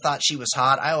 and people thought she was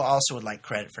hot. I also would like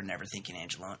credit for never thinking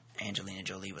Angelina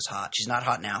Jolie was hot. She's not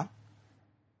hot now.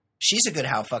 She's a good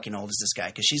how fucking old is this guy,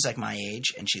 because she's like my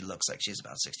age, and she looks like she's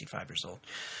about 65 years old.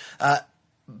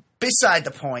 Beside the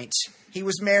point, he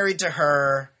was married to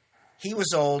her. He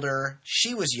was older.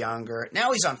 She was younger.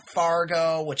 Now he's on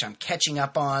Fargo, which I'm catching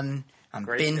up on. I'm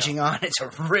Great binging show. on. It's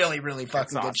a really, really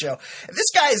fucking That's good show.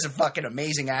 This guy is a fucking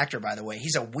amazing actor, by the way.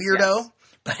 He's a weirdo, yes.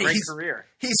 but Great career.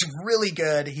 He's really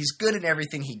good. He's good in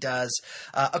everything he does.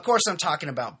 Of course, I'm talking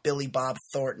about Billy Bob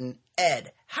Thornton.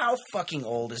 Ed, how fucking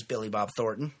old is Billy Bob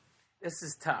Thornton? This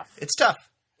is tough. It's tough.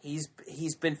 He's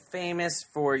been famous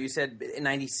for, you said,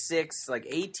 96, like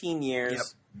 18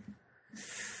 years.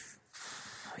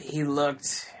 Yep. He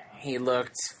looked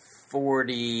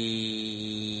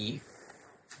 45.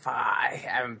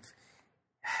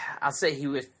 I'll say he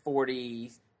was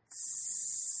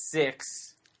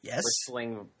 46. Yes. With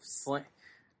Sling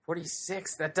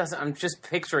 46. That doesn't. I'm just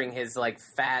picturing his like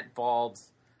fat, bald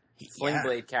Sling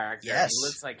Blade character. Yes. He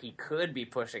looks like he could be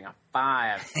pushing a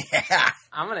 5. Yeah.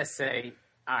 I'm gonna say.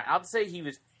 All right. I'll say he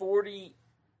was 40.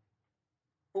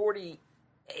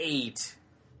 48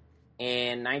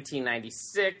 in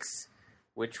 1996,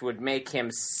 which would make him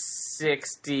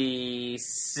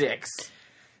 66.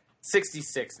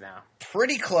 66 now.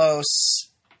 Pretty close.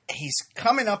 He's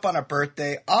coming up on a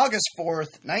birthday, August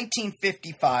 4th,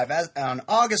 1955. On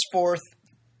August 4th,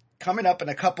 coming up in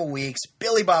a couple weeks,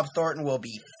 Billy Bob Thornton will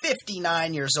be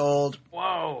 59 years old.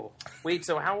 Whoa. Wait,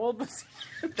 so how old was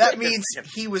he? That means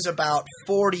he was about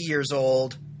 40 years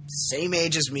old, same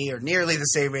age as me, or nearly the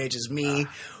same age as me,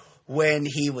 when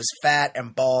he was fat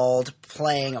and bald,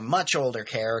 playing a much older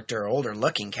character,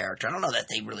 older-looking character. I don't know that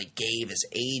they really gave his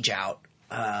age out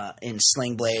in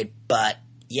Sling Blade, but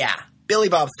yeah, Billy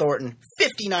Bob Thornton,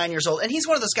 59 years old, and he's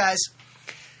one of those guys,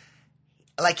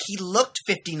 like, he looked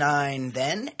 59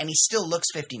 then, and he still looks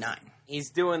 59. He's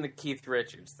doing the Keith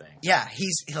Richards thing. Yeah, he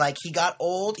got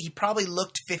old. He probably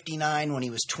looked 59 when he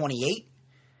was 28,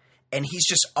 and he's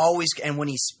just always, and when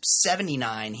he's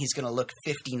 79, he's going to look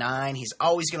 59. He's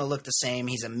always going to look the same.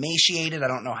 He's emaciated. I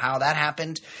don't know how that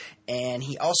happened, and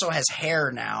he also has hair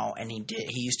now, and he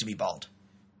used to be bald.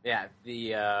 Yeah,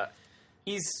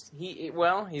 he's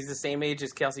the same age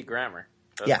as Kelsey Grammer.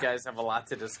 Those guys have a lot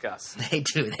to discuss. They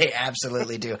do. They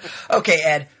absolutely do. Okay,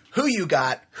 Ed, who you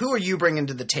got? Who are you bringing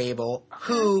to the table?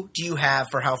 Who do you have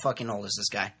for how fucking old is this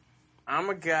guy? I'm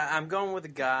going with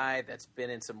a guy that's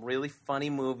been in some really funny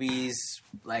movies,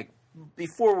 like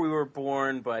before we were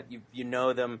born, but you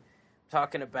know them. I'm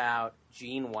talking about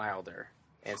Gene Wilder.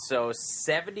 And so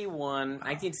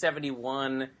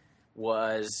 1971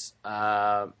 was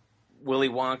Willy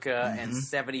Wonka, and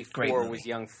 74 was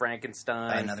Young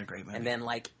Frankenstein. Another great movie. And then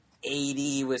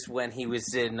 80 was when he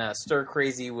was in Stir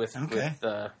Crazy with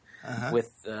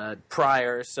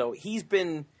Pryor. So he's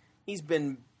been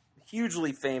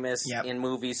hugely famous in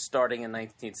movies starting in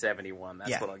 1971.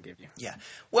 That's what I'll give you. Yeah.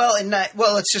 Well,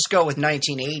 let's just go with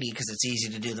 1980 because it's easy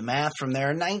to do the math from there.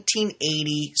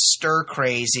 1980, Stir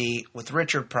Crazy with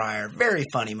Richard Pryor. Very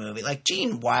funny movie. Like,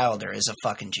 Gene Wilder is a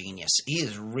fucking genius. He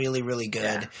is really, really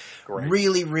good. Yeah, great.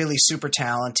 Really, really super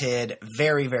talented.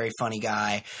 Very, very funny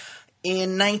guy.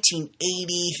 In 1980,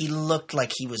 he looked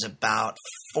like he was about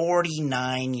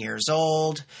 49 years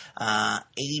old.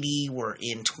 80 were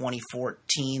in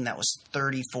 2014. That was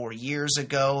 34 years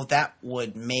ago. That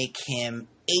would make him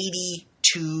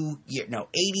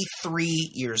 83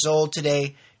 years old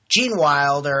today. Gene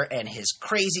Wilder and his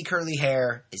crazy curly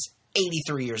hair is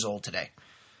 83 years old today.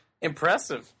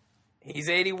 Impressive. He's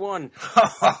 81.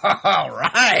 All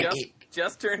right.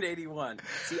 Just turned 81.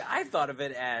 See, I thought of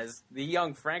it as the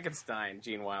Young Frankenstein,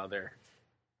 Gene Wilder,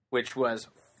 which was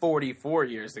 44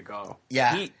 years ago.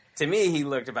 Yeah. To me, he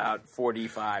looked about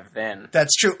 45 then.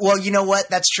 That's true. Well, you know what?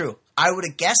 That's true. I would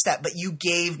have guessed that, but you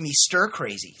gave me Stir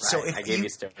Crazy. Right, so I gave you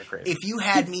Stir Crazy. If you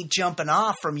had me jumping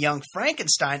off from Young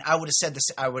Frankenstein, I would have said this.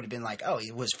 I would have been like, oh,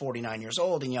 he was 49 years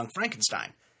old in Young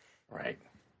Frankenstein. Right.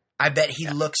 I bet he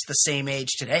looks the same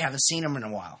age today. I haven't seen him in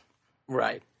a while.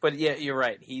 Right. But yeah, you're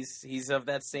right. He's of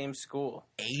that same school.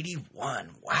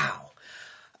 81. Wow.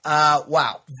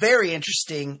 Wow. Very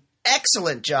interesting.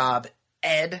 Excellent job,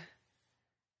 Ed.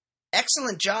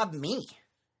 Excellent job, me.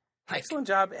 Excellent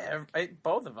job,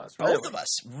 both of us. Both of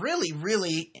us. Really,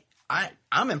 really,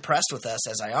 I'm impressed with us,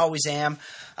 as I always am.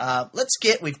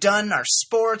 We've done our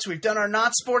sports, we've done our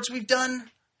not sports, we've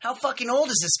done how fucking old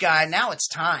is this guy? Now it's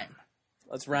time.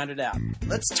 Let's round it out.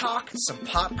 Let's talk some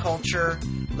pop culture.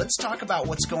 Let's talk about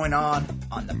what's going on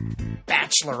The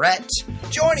Bachelorette.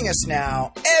 Joining us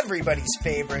now, everybody's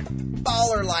favorite,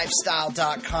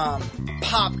 BallerLifestyle.com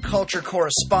pop culture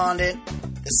correspondent.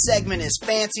 The segment is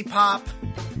Fancy Pop.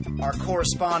 Our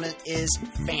correspondent is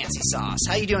Fancy Sauce.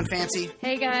 How you doing, Fancy?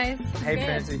 Hey, guys. Hey, good.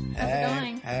 Fancy. How's it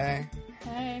going? Hey.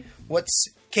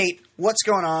 Kate, what's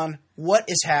going on? What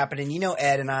is happening? You know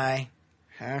Ed and I...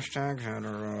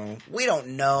 #hetero. We don't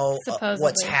know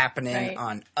what's happening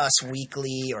on Us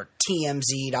Weekly or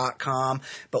TMZ.com,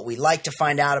 but we like to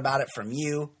find out about it from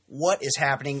you. What is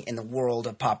happening in the world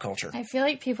of pop culture? I feel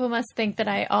like people must think that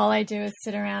all I do is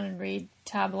sit around and read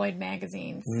tabloid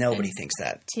magazines. Nobody thinks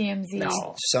that. TMZ.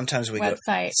 No. Sometimes we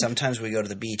website. Sometimes we go to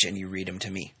the beach and you read them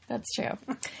to me. That's true.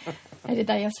 I did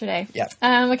that yesterday. Yeah.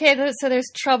 Okay, so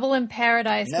there's Trouble in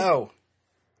Paradise. No.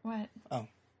 What? Oh.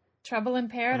 Trouble in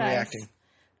Paradise. I'm reacting.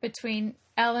 Between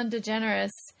Ellen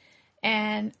DeGeneres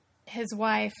and her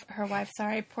wife,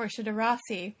 Portia de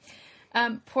Rossi.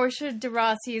 Portia de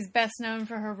Rossi is best known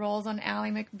for her roles on Ally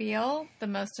McBeal, the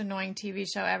most annoying TV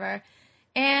show ever,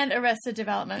 and Arrested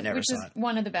Development, which is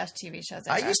one of the best TV shows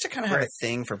ever. I used to kind of have a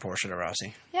thing for Portia de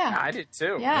Rossi. Yeah. I did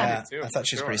too. Yeah. I thought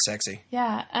she was pretty sexy.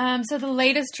 Yeah. So the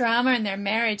latest drama in their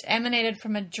marriage emanated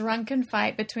from a drunken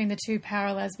fight between the two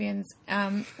power lesbians,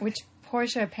 which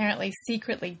Portia apparently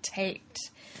secretly taped.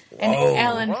 And Whoa.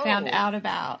 Ellen found out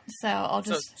about. So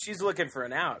she's looking for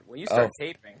an out. When you start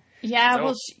taping.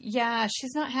 Yeah,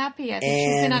 she's not happy. I think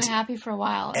she's been unhappy for a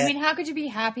while. I mean, how could you be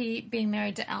happy being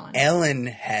married to Ellen? Ellen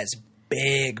has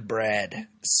big bread.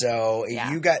 So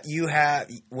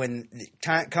when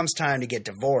comes time to get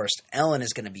divorced, Ellen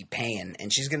is going to be paying,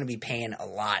 and she's going to be paying a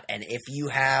lot. And if you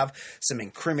have some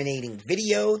incriminating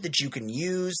video that you can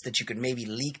use, that you can maybe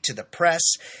leak to the press,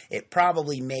 it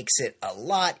probably makes it a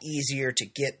lot easier to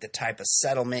get the type of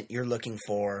settlement you're looking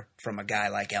for from a guy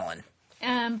like Ellen.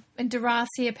 And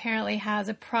DeRossi apparently has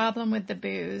a problem with the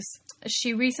booze.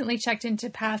 She recently checked into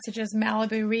Passage's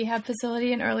Malibu rehab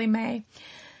facility in early May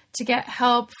to get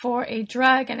help for a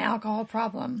drug and alcohol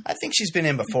problem. I think she's been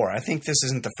in before. I think this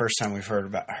isn't the first time we've heard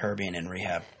about her being in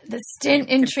rehab. The stint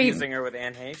in treatment. Confusing her with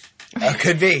Anne Heche?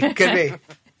 Could be.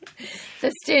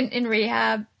 The stint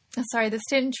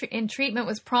in treatment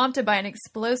was prompted by an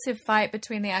explosive fight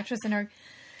between the actress and her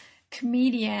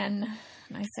comedian,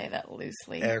 and I say that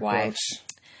loosely, Air wife.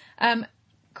 quotes.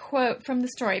 Quote from the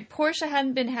story: Portia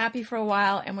hadn't been happy for a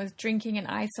while and was drinking and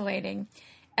isolating.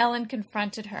 Ellen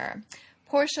confronted her.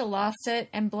 Portia lost it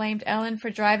and blamed Ellen for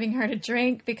driving her to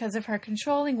drink because of her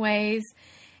controlling ways.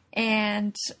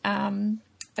 And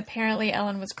apparently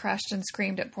Ellen was crushed and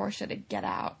screamed at Portia to get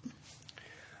out.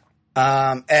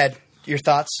 Ed, your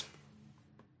thoughts?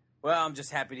 Well, I'm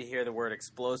just happy to hear the word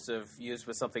explosive used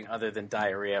with something other than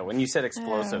diarrhea. When you said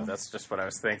explosive, that's just what I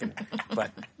was thinking.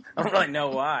 But I don't really know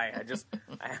why.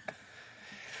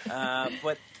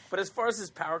 But as far as this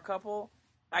power couple,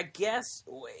 I guess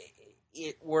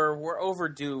we're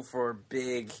overdue for a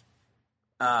big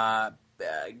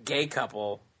gay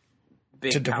couple.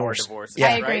 Big to divorce. Divorces,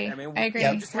 yeah, right? I agree.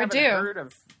 We just haven't heard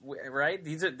of, right?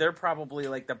 They're probably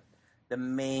like the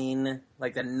main,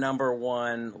 like the number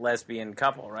one lesbian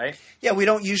couple, right? Yeah, we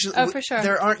don't usually. Oh, for sure.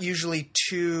 There aren't usually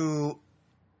two.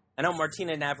 I know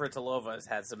Martina Navratilova has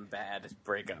had some bad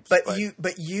breakups,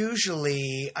 but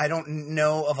usually I don't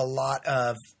know of a lot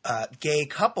of gay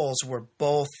couples where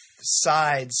both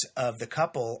sides of the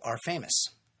couple are famous.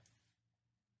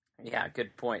 Yeah,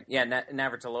 good point. Yeah,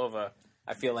 Navratilova,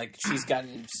 I feel like she's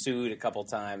gotten sued a couple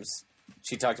times.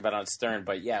 She talked about it on Stern,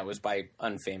 but yeah, it was by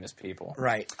unfamous people.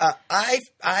 Right.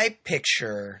 I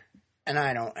picture, and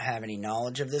I don't have any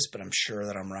knowledge of this, but I'm sure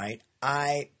that I'm right.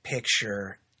 I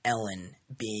picture Ellen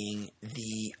being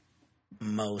the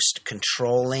most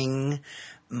controlling,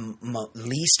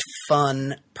 least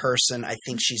fun person. I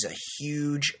think she's a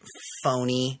huge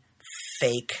phony,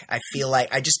 fake. I feel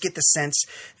like I just get the sense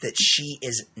that she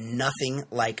is nothing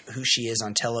like who she is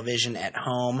on television at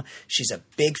home. She's a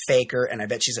big faker, and I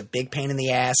bet she's a big pain in the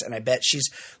ass, and I bet she's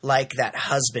like that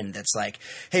husband that's like,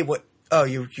 hey, what? Oh,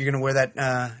 you're going to wear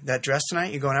that dress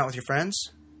tonight? You going out with your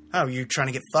friends? Oh, you trying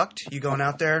to get fucked? You going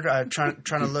out there trying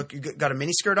to look? You got a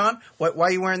mini skirt on? Why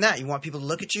are you wearing that? You want people to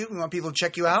look at you? You want people to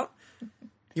check you out?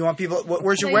 You want people?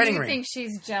 Where's your wedding ring? I think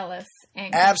she's jealous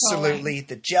and absolutely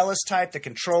the jealous type, the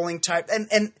controlling type,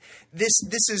 and this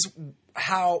is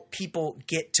how people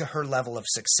get to her level of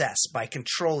success, by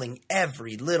controlling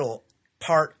every little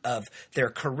part of their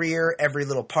career, every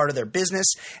little part of their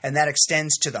business, and that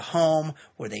extends to the home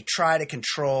where they try to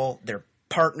control their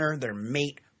partner, their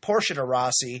mate. Portia de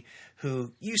Rossi,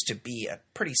 who used to be a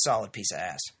pretty solid piece of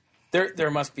ass.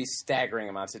 There must be staggering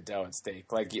amounts of dough at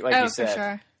stake, like you said. For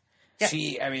sure. Yeah.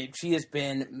 She has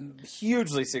been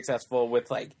hugely successful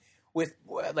with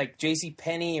J.C.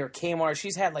 Penney or Kmart.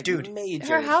 She's had major.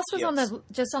 Her house was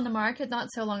hits. on the market not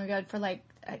so long ago for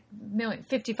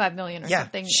 $55 million or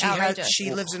something outrageous. She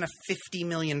lives in a $50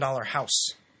 million house.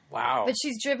 Wow. But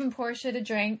she's driven Portia to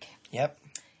drink. Yep.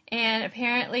 And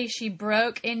apparently she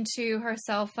broke into her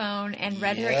cell phone and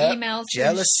read her emails.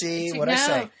 Jealousy. What'd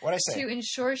I say? To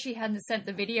ensure she hadn't sent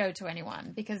the video to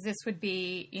anyone, because this would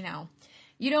be,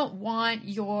 you don't want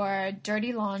your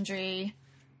dirty laundry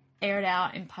aired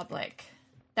out in public.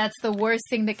 That's the worst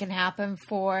thing that can happen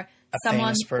for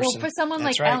someone. Well, for someone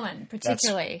like Ellen,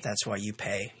 particularly. That's why you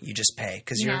pay. You just pay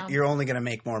because you're only going to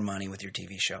make more money with your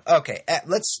TV show. Okay,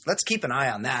 let's keep an eye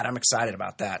on that. I'm excited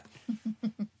about that.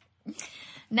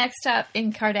 Next up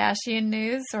in Kardashian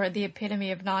news, or the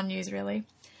epitome of non-news, really.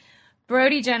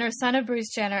 Brody Jenner, son of Bruce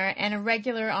Jenner, and a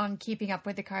regular on Keeping Up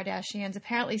with the Kardashians,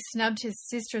 apparently snubbed his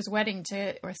stepsister's wedding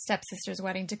to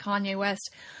Kanye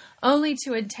West, only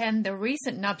to attend the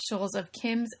recent nuptials of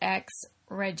Kim's ex,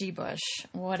 Reggie Bush.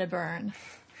 What a burn.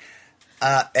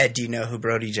 Ed, do you know who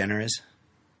Brody Jenner is?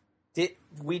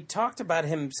 We talked about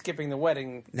him skipping the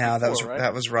wedding. No, before,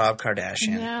 that was Rob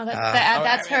Kardashian. No,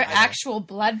 that's her actual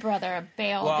blood brother,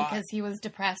 Bale, because he was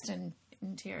depressed and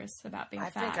in tears about being I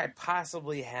fat. think I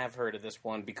possibly have heard of this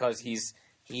one because he's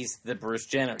the Bruce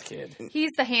Jenner kid.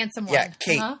 He's the handsome one. Yeah,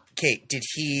 Kate. Uh-huh. Kate, did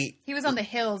he? He was on The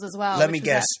Hills as well. Let me which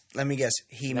was guess. that- Let me guess.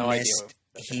 He No idea missed. what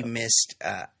the He hell. missed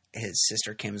his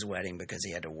sister Kim's wedding because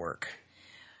he had to work.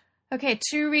 Okay,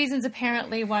 2 reasons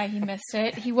apparently why he missed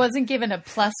it. He wasn't given a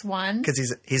 +1. Because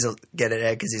he's a get it,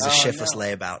 Ed? Because he's a shiftless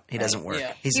layabout. He doesn't work.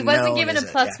 yeah. He's He wasn't known given a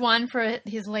as +1 for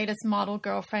his latest model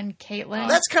girlfriend, Caitlyn.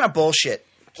 That's kind of bullshit.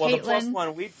 Well, the Caitlyn.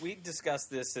 +1 we discussed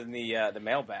this in the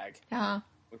mailbag.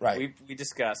 Right. We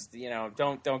discussed,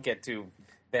 don't get too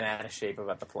bent out of shape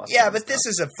about the +1. Yeah, but this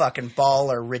is a fucking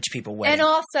baller rich people wedding. And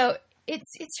also,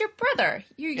 it's your brother.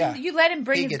 You let him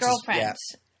bring He his gets girlfriend.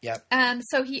 Yep.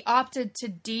 So he opted to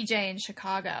DJ in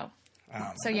Chicago.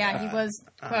 So yeah, he was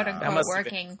quote unquote must have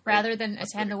working been rather than Must have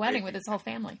attend been the wedding crazy. with his whole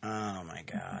family. Oh my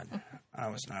god, I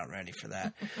was not ready for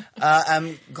that.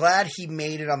 I'm glad he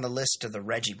made it on the list of the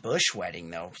Reggie Bush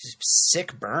wedding, though.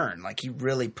 Sick burn. Like he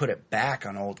really put it back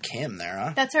on old Kim there,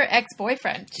 huh? That's her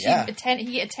ex-boyfriend. Yeah.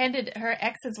 He attended her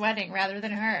ex's wedding rather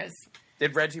than hers.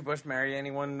 Did Reggie Bush marry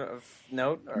anyone of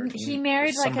note? Or? He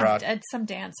married Some like broad. some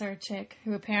dancer chick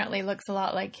who apparently looks a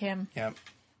lot like Kim. Yep.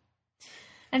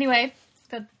 Anyway,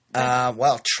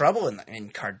 Well, trouble in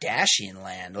Kardashian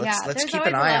land. Let's there's keep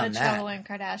always an eye a lot on of that. trouble in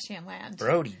Kardashian land.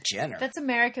 Brody Jenner That's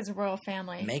America's royal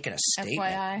family. making a statement.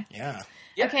 FYI. Yeah,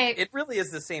 Yeah, Okay. it really is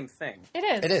the same thing. It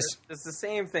is. it is. It's the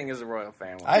same thing as the royal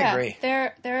family. I agree.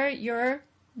 They're your.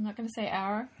 I'm not going to say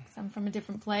our. 'Cause I'm from a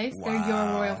different place. They're your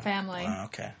Wow. royal family. Wow,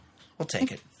 okay, we'll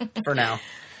take it for now.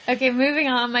 Okay, moving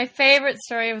on. My favorite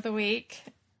story of the week.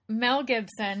 Mel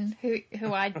Gibson,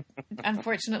 who I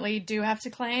unfortunately do have to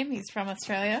claim, he's from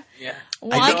Australia. Yeah.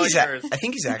 I think Yours. I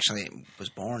think he's actually was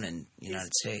born in the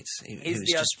United States. He He's was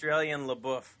the just Australian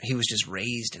LaBeouf. he was just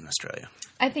raised in Australia.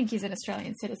 I think he's an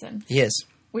Australian citizen, He is.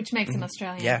 which makes him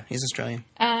Australian. Mm-hmm. Yeah, he's Australian.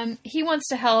 He wants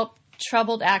to help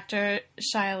troubled actor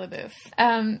Shia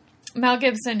LaBeouf. Mel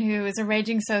Gibson, who is a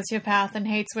raging sociopath and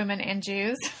hates women and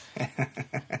Jews.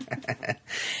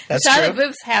 That's Shia true.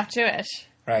 LaBeouf's half Jewish.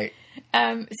 Right.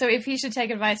 So if he should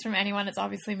take advice from anyone, it's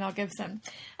obviously Mel Gibson.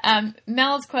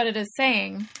 Mel's quoted as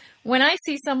saying, "When I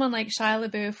see someone like Shia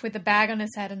LaBeouf with a bag on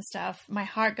his head and stuff, my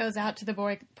heart goes out to the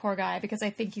poor guy because I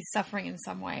think he's suffering in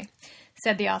some way,"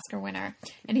 said the Oscar winner.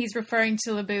 And he's referring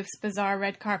to LaBeouf's bizarre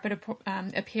red carpet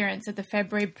appearance at the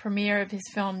February premiere of his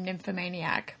film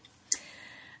Nymphomaniac.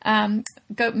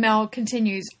 Mel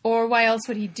continues, "Or why else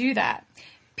would he do that?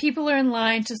 People are in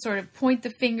line to sort of point the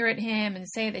finger at him and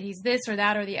say that he's this or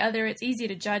that or the other. It's easy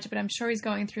to judge, but I'm sure he's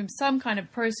going through some kind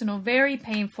of personal, very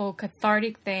painful,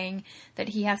 cathartic thing that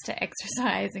he has to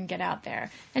exercise and get out there.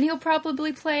 And he'll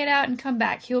probably play it out and come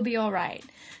back. He'll be all right."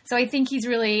 So I think he's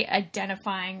really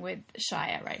identifying with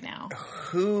Shia right now,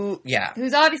 Yeah.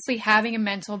 who's obviously having a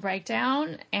mental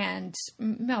breakdown, and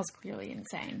Mel's clearly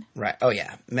insane. Right. Oh,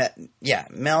 yeah.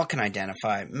 Mel can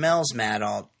identify. Mel's mad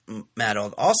old.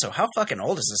 Also, how fucking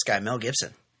old is this guy, Mel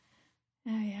Gibson?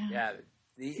 Oh, yeah. Yeah.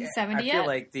 He's 70 I feel yet?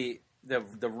 like the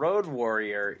Road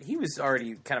Warrior, he was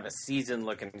already kind of a seasoned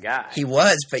looking guy. He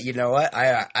was, but you know what?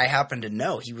 I happen to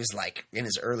know he was like in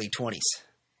his early 20s.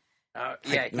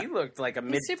 Yeah, he looked like a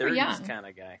mid super 30s young. kind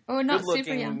of guy. Or not Good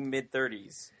super young. looking mid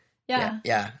 30s. Yeah.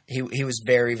 Yeah. He was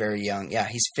very, very young. Yeah,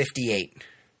 he's 58.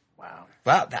 Wow.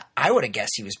 Wow, I would have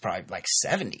guessed he was probably like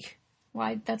 70.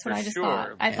 Why? That's what For I just sure. thought.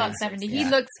 I thought 70. He Yeah.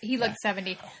 looks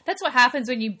 70. That's what happens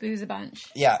when you booze a bunch.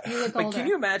 Yeah. You look But older. can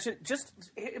you imagine?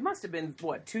 It must have been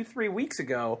 2-3 weeks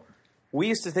ago. We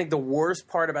used to think the worst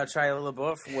part about Shia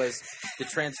LaBeouf was the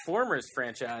Transformers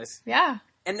franchise, Yeah.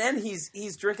 and then he's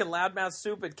drinking loudmouth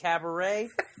soup at Cabaret,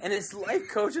 and his life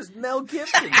coach is Mel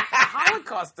Gibson, a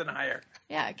Holocaust denier.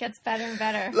 Yeah. It gets better and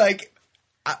better. Like,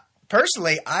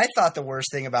 personally, I thought the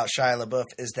worst thing about Shia LaBeouf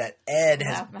is that Ed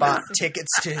has Yeah. bought tickets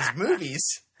to his movies.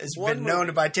 Has been known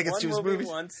to buy tickets to his One movie movies.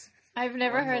 once. I've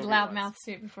never One heard movie loudmouth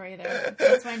soup before either.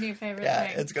 That's my new favorite Yeah,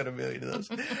 thing. it's got a million of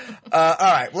those. All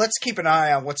right, well, let's keep an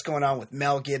eye on what's going on with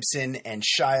Mel Gibson and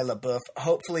Shia LaBeouf.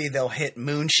 Hopefully, they'll hit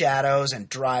Moon Shadows and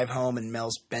drive home in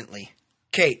Mel's Bentley.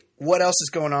 Kate, what else is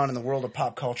going on in the world of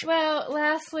pop culture? Well,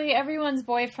 lastly, everyone's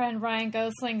boyfriend Ryan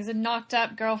Gosling is a knocked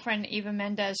up girlfriend Eva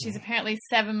Mendes. She's apparently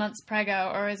 7 months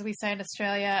preggo, or as we say in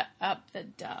Australia, up the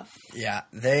duff. Yeah,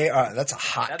 they are. That's a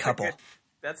hot That's couple.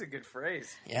 That's a good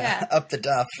phrase. Yeah, Yeah. up the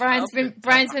duff. Brian's Up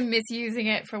the been misusing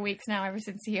it for weeks now, ever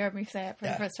since he heard me say it for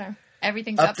Yeah. the first time.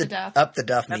 Everything's up the duff. Up the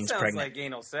duff That means sounds pregnant. like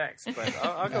anal sex, but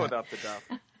I'll go with up the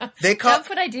duff. They call Don't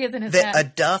put ideas in his a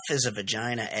head. duff is a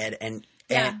vagina, Ed, and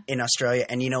Yeah. in Australia.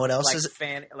 And you know what else Like is?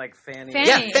 Fanny. Fanny.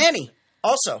 Yeah, fanny.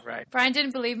 Also, Right. Brian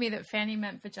didn't believe me that fanny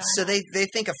meant vagina. so they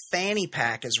think a fanny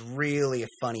pack is really a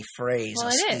funny phrase. Well,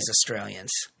 it these is.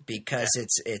 Australians, because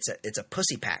it's a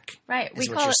pussy pack. Right. Is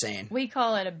what you're saying. We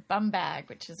call it a bum bag,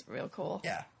 which is real cool.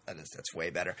 Yeah, that's way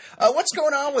better. What's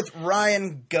going on with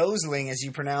Ryan Gosling, as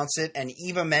you pronounce it, and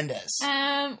Eva Mendes?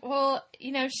 Well,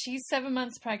 she's 7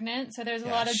 months pregnant, so there's a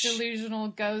lot of Gosh. delusional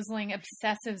Gosling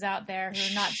obsessives out there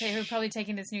who are probably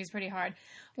taking this news pretty hard.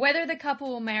 Whether the couple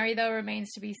will marry, though,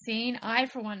 remains to be seen. I,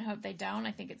 for one, hope they don't.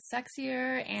 I think it's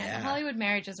sexier, and Yeah. Hollywood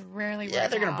marriages rarely work Yeah,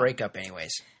 they're going out. to break up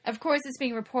anyways. Of course, it's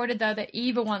being reported, though, that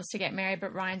Eva wants to get married,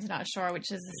 but Ryan's not sure,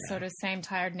 which is the sort of same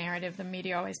tired narrative the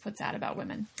media always puts out about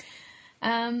women.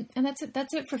 And that's it.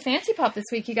 That's it for Fancy Pop this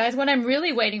week, you guys. What I'm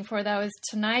really waiting for, though, is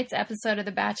tonight's episode of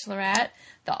The Bachelorette.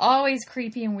 The always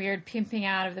creepy and weird pimping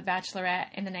out of The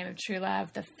Bachelorette in the name of true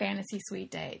love, the fantasy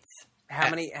suite dates. How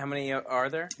many are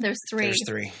there? There's 3. There's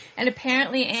 3. And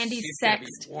apparently Andy She's gonna be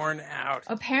sexed. worn out.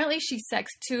 Apparently she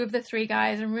sexed 2 of the 3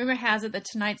 guys, and rumor has it that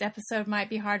tonight's episode might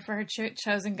be hard for her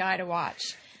chosen guy to watch.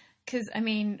 Because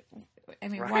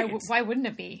Right. why wouldn't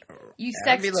it be? You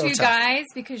Yeah, it'd sex be a little 2 tough. guys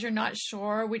because you're not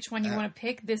sure which one you want to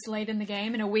pick this late in the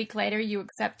game, and a week later you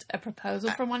accept a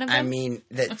proposal from one of them. I mean,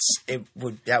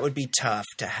 that would be tough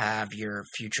to have your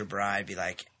future bride be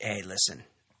like, "Hey, listen,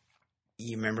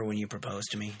 you remember when you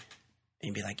proposed to me?" And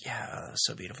you'd be like, "Yeah, that was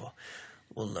so beautiful."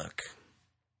 Well, look,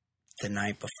 the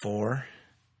night before,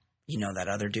 that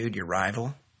other dude, your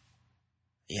rival.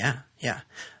 Yeah.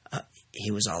 He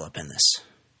was all up in this.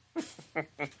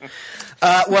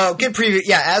 Well, good preview.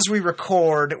 Yeah, as we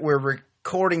record, we're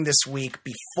recording this week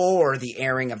before the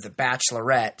airing of The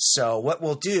Bachelorette. So what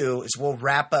we'll do is we'll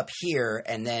wrap up here,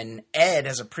 and then Ed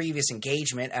has a previous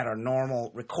engagement at our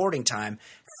normal recording time.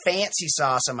 Fancy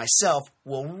Sauce and myself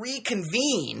will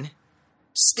reconvene.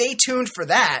 Stay tuned for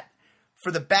that,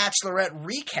 for the Bachelorette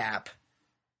recap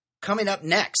coming up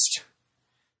next.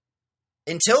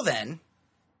 Until then,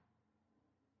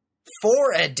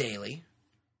 for Ed Daly.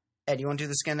 Ed, you want to do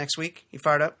this again next week? You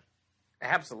fired up?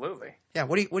 Absolutely. Yeah.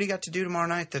 What do you got to do tomorrow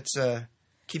night that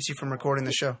keeps you from recording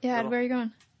the show? yeah, Ed, where are you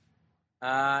going?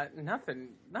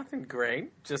 Nothing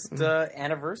great. Just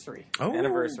anniversary. Oh,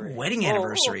 anniversary. wedding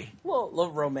anniversary.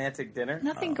 Little romantic dinner.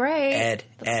 Nothing great. Ed,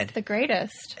 That's Ed. the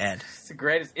greatest. Ed, It's the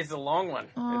greatest. It's a long one.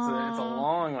 It's a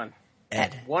long one.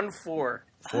 Ed. 1-4.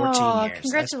 14 years.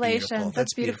 Congratulations.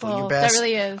 That's beautiful. Your That best.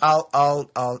 really is.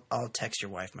 I'll text your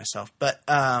wife myself. But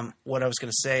what I was going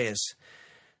to say is,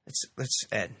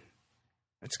 Ed,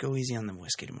 let's go easy on the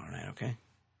whiskey tomorrow night, okay?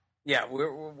 Yeah,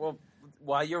 we'll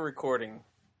while you're recording,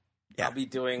 Yeah. I'll be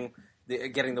getting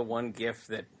the one gift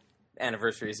that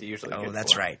anniversaries are usually. Oh, good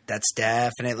that's for. right. That's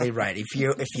definitely right. If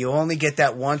you only get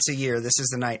that once a year, this is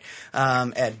the night.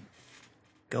 Ed,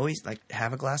 go easy.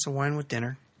 Have a glass of wine with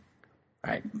dinner.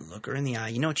 All right. Look her in the eye.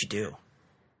 You know what you do.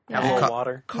 Have a little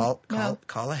water. Call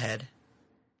ahead.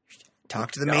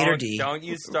 Talk to the maitre d'. Don't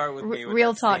you start with me. With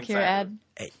Real that talk same here, side. Ed.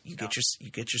 Hey, you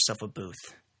get yourself a booth.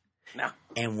 No.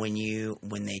 And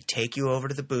when they take you over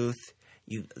to the booth,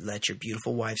 you let your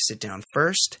beautiful wife sit down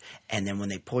first, and then when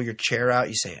they pull your chair out,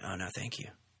 you say, "Oh no, thank you,"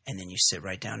 and then you sit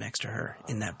right down next to her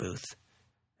in that booth.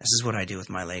 This is what I do with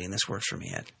my lady, and this works for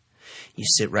me, Ed. You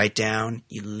sit right down,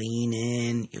 you lean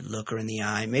in, you look her in the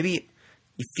eye. Maybe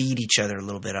you feed each other a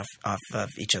little bit off of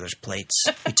each other's plates.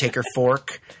 You take her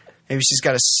fork. Maybe she's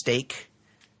got a steak.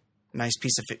 Nice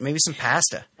piece of maybe some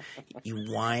pasta. You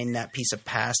wind that piece of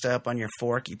pasta up on your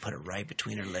fork. You put it right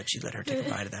between her lips. You let her take a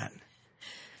bite of that.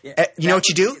 Yeah, You know what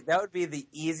you do? That would be the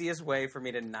easiest way for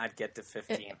me to not get to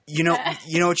 15. You know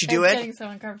what you do, Ed's Ed? getting so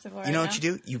uncomfortable right You know now. what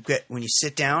you do? When you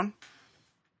sit down,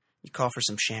 you call for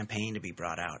some champagne to be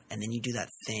brought out, and then you do that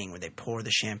thing where they pour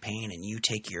the champagne, and you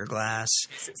take your glass.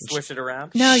 Swish it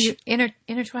around. No, you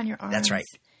intertwine your arms. That's right.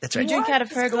 That's You right. drink out of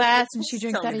her Just go- glass, and just she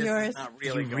drinks tell out me of this is yours. not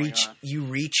really going on. You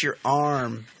reach your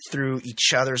arm through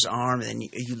each other's arm, and then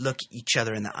you look each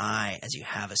other in the eye as you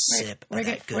have a sip of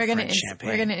that good French champagne.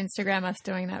 We're gonna Instagram us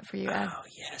doing that for you, Ed. Oh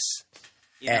yes.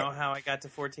 You know how I got to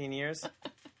 14 years?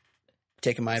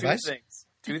 Taking my advice.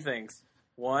 Two things.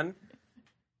 One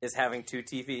is having 2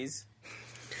 TVs.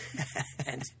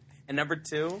 and number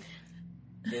 2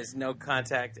 is no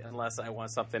contact unless I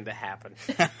want something to happen.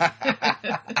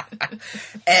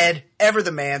 Ed, ever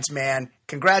the man's man.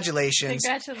 Congratulations.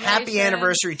 Congratulations. Happy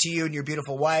anniversary to you and your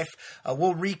beautiful wife.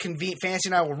 We'll reconvene. Fancy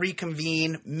and I will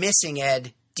reconvene, missing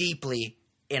Ed deeply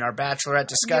in our Bachelorette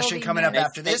discussion You'll be coming up missed.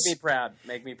 after this.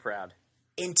 Make me proud.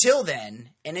 Until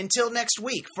then, and until next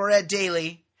week, for Ed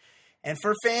Daly and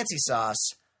for Fancy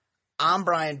Sauce, I'm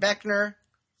Brian Beckner.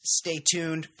 Stay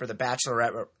tuned for the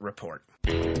Bachelorette Report.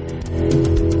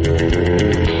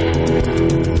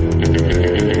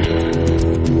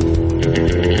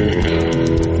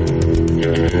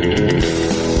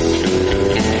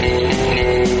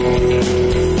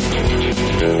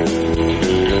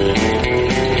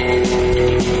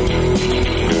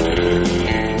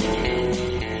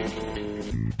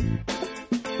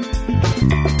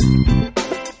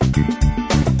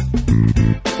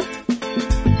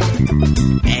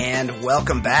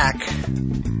 welcome back.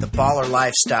 The Baller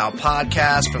Lifestyle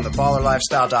Podcast from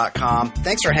theballerlifestyle.com.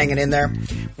 Thanks for hanging in there.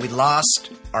 We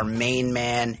lost our main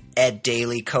man, Ed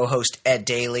Daly, co-host Ed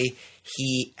Daly.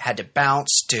 He had to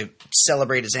bounce to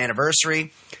celebrate his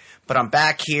anniversary. But I'm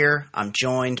back here. I'm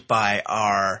joined by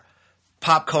our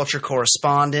pop culture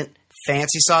correspondent,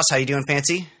 Fancy Sauce. How you doing,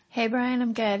 Fancy? Hey, Brian.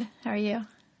 I'm good. How are you?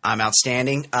 I'm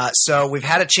outstanding. So we've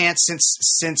had a chance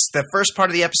since the first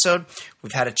part of the episode,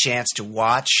 we've had a chance to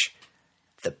watch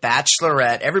The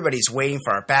Bachelorette. Everybody's waiting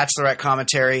for our Bachelorette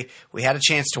commentary. We had a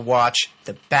chance to watch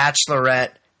The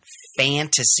Bachelorette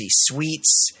Fantasy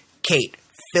Suites. Kate,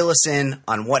 fill us in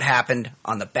on what happened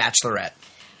on The Bachelorette.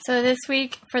 So this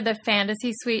week for the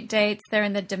Fantasy Suite dates, they're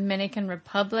in the Dominican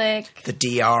Republic. The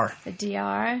DR. The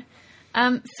DR.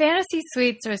 Fantasy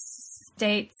Suites or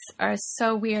dates are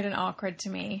so weird and awkward to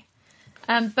me.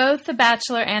 Both The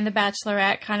Bachelor and The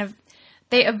Bachelorette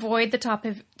they avoid the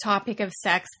topic of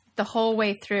sex the whole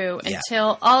way through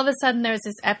until all of a sudden there's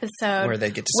this episode where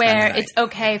they get to spend the night. It's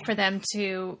okay for them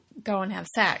to go and have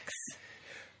sex.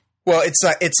 Well,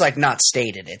 it's like not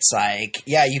stated. It's like,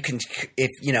 yeah, you can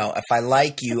if I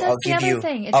like you, I'll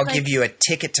give you a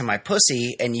ticket to my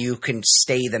pussy and you can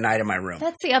stay the night in my room.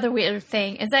 That's the other weird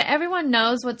thing is that everyone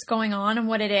knows what's going on and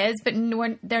what it is, but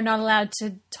they're not allowed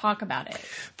to talk about it.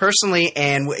 Personally,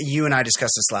 and you and I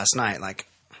discussed this last night, like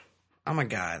I'm a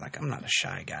guy, like I'm not a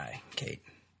shy guy, Kate.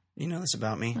 You know this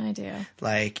about me? I do.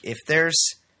 Like if there's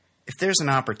an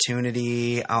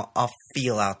opportunity, I'll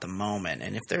feel out the moment,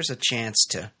 and if there's a chance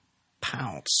to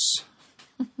pounce,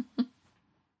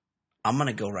 I'm going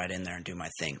to go right in there and do my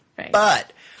thing. Right.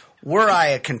 But were I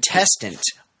a contestant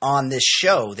on this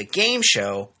show, the game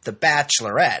show, The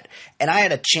Bachelorette, and I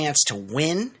had a chance to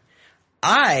win,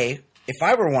 if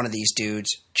I were one of these dudes,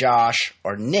 Josh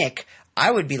or Nick, I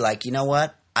would be like, you know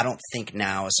what? I don't think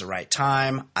now is the right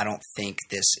time. I don't think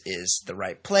this is the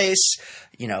right place.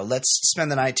 Let's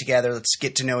spend the night together. Let's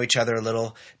get to know each other a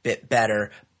little bit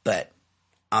better. But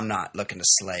I'm not looking to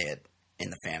slay it in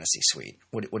the fantasy suite.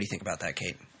 What do you think about that,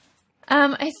 Kate?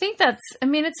 I think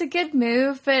it's a good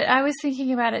move, but I was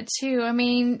thinking about it too. I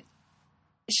mean,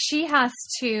 she has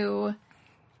to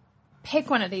pick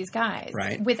one of these guys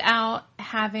without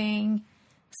having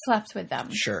slept with them.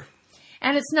 Sure.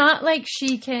 And it's not like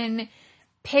she can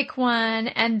pick one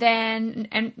and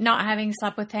not having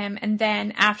slept with him, and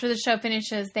then after the show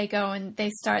finishes, they go and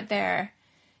they start their,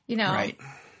 right.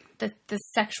 the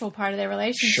sexual part of their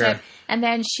relationship. Sure. And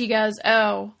then she goes,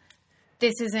 oh,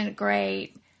 this isn't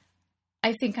great.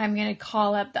 I think I'm going to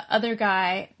call up the other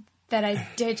guy that I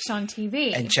ditched on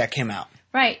TV. And check him out.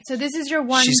 Right. So this is your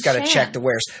one She's got to check the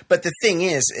wares. But the thing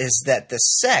is that the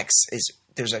sex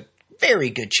there's a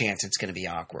very good chance it's going to be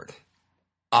awkward.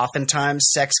 Oftentimes,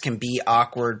 sex can be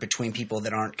awkward between people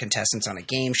that aren't contestants on a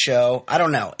game show. I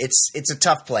don't know. It's a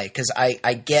tough play because I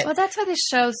get... Well, that's why this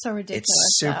show's so ridiculous.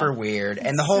 It's super weird.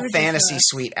 And the whole fantasy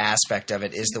suite aspect of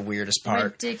it is the weirdest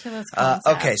part. Ridiculous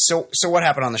concept. Okay, so what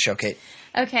happened on the show, Kate?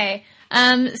 Okay,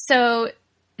 so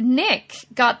Nick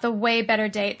got the way better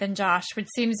date than Josh, which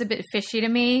seems a bit fishy to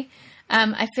me.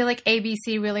 I feel like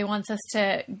ABC really wants us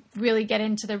to really get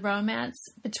into the romance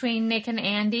between Nick and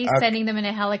Andy, sending them in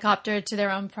a helicopter to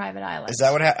their own private island. Is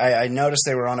that what I noticed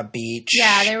they were on a beach.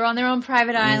 Yeah, they were on their own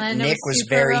private island. Nick was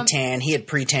very tan. He had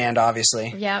pre-tanned,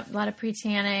 obviously. Yeah, a lot of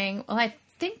pre-tanning. Well, I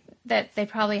think that they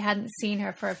probably hadn't seen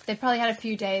her they probably had a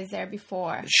few days there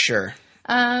before. Sure.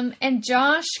 And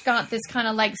Josh got this kind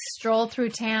of like stroll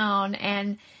through town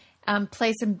and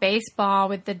play some baseball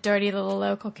with the dirty little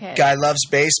local kids. Guy loves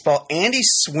baseball. Andy's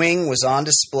swing was on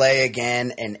display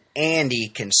again, and Andy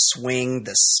can swing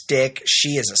the stick.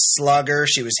 She is a slugger.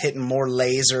 She was hitting more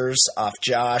lasers off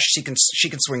Josh. She can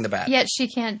swing the bat. Yet she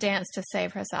can't dance to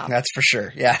save herself. That's for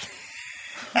sure. Yeah.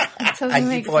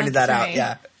 You pointed that out.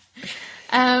 Yeah.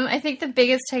 I think the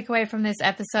biggest takeaway from this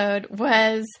episode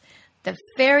was the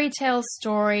fairy tale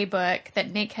storybook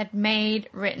that Nick had made,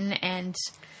 written, and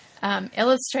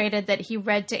illustrated that he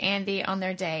read to Andy on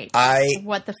their date.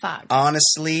 What the fuck?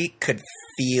 Honestly could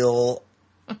feel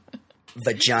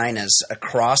vaginas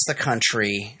across the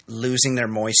country losing their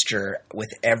moisture with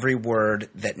every word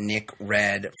that Nick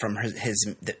read from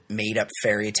his made-up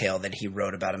fairy tale that he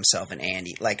wrote about himself and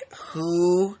Andy. Like,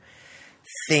 who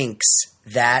thinks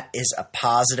that is a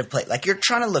positive play? Like, you're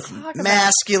trying to look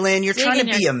masculine. You're trying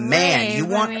to be a man.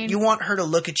 You want her to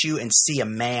look at you and see a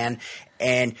man,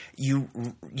 and you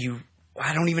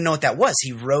I don't even know what that was.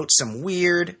 He wrote some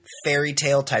weird fairy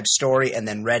tale type story and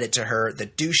then read it to her. The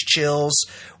douche chills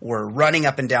were running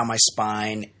up and down my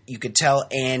spine. You could tell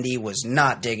Andy was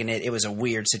not digging it. It was a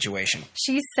weird situation.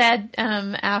 She said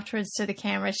afterwards to the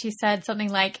camera, she said something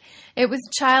like, it was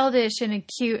childish in a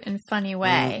cute and funny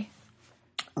way.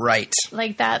 Right.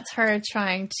 Like, that's her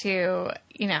trying to,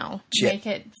 make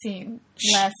it seem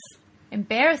less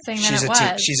embarrassing than it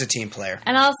was. She's a team player.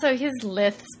 And also, his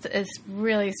list is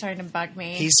really starting to bug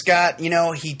me. He's got,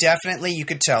 he definitely, you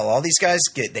could tell, all these guys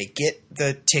get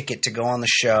the ticket to go on the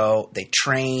show. They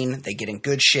train. They get in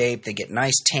good shape. They get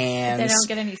nice tans. They don't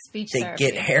get any speech therapy.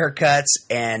 They get haircuts.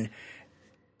 And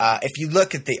if you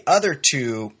look at the other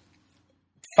two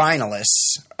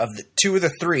finalists, of the two of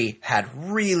the three had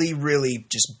really, really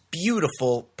just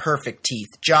beautiful, perfect teeth.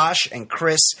 Josh and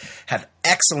Chris have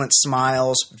excellent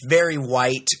smiles, very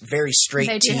white, very straight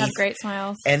teeth. They do have great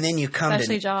smiles. And then you come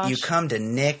Josh. to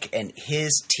Nick, and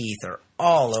his teeth are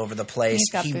all over the place.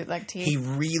 He's got bootleg teeth. He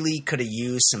really could have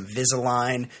used some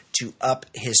Invisalign to up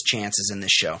his chances in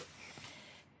this show.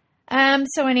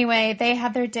 So anyway, they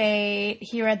had their date.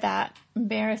 He read that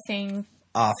embarrassing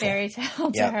fairy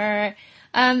tale to her.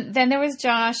 Then there was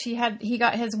Josh. He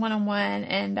got his one-on-one,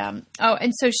 and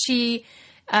so she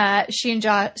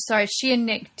and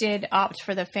Nick did opt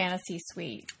for the fantasy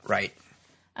suite. Right.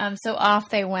 So off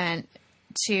they went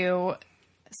to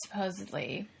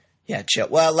supposedly. Yeah, chill.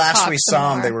 Well, last we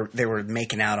saw them, they were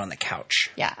making out on the couch.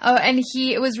 Yeah. Oh, and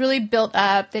it was really built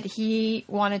up that he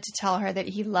wanted to tell her that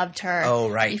he loved her. Oh,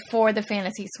 right. Before the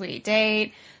fantasy suite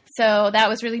date. So that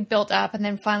was really built up, and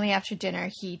then finally after dinner,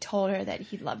 he told her that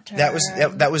he loved her. That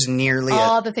was nearly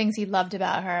all the things he loved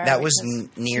about her. That was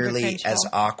nearly as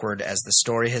awkward as the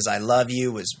story. His "I love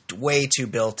you" was way too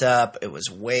built up. It was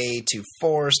way too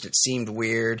forced. It seemed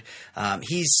weird.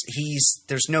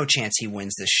 There's no chance he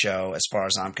wins this show, as far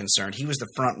as I'm concerned. He was the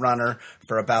front runner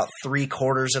for about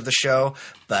 3/4 of the show,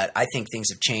 but I think things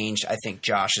have changed. I think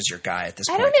Josh is your guy at this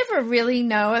point. I don't ever really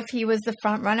know if he was the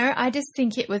front runner. I just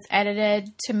think it was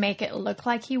edited to make it look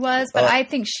like he was, but I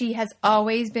think she has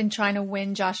always been trying to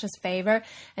win Josh's favor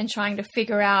and trying to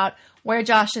figure out where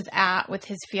Josh is at with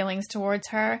his feelings towards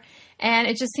her. And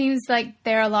it just seems like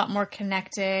they're a lot more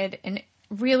connected, and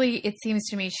really it seems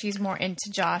to me she's more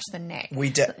into Josh than Nick.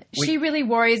 She really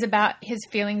worries about his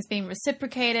feelings being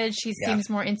reciprocated. She seems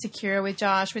more insecure with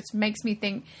Josh, which makes me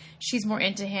think she's more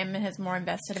into him and has more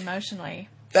invested emotionally.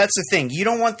 That's the thing. You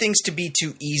don't want things to be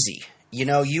too easy. You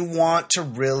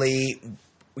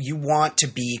want to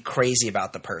be crazy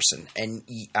about the person. And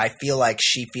I feel like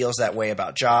she feels that way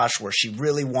about Josh, where she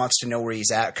really wants to know where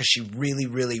he's at because she really,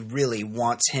 really, really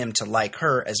wants him to like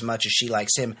her as much as she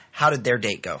likes him. How did their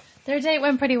date go? Their date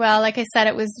went pretty well. Like I said,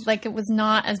 it was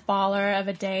not as baller of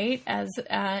a date as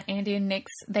Andy and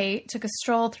Nick's. They took a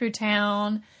stroll through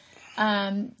town.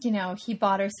 He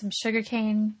bought her some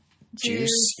sugarcane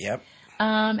juice. Yep.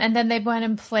 And then they went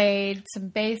and played some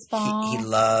baseball. He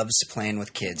loves playing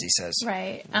with kids, he says.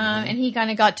 Right. And he kind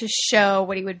of got to show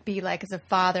what he would be like as a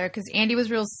father, because Andy was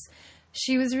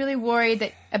she was really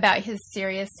worried about his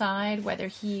serious side, whether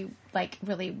he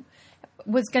really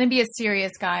was going to be a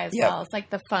serious guy as well. It's like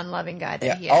the fun-loving guy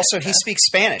that he is. Also, he speaks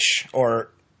Spanish, or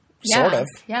sort of.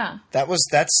 Yeah.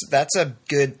 That's a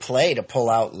good play to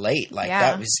pull out late.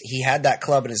 He had that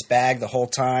club in his bag the whole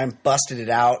time, busted it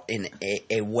out in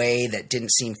a way that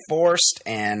didn't seem forced,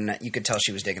 and you could tell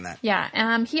she was digging that.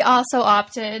 Yeah. He also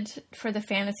opted for the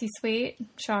fantasy suite.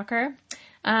 Shocker.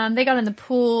 They got in the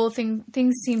pool.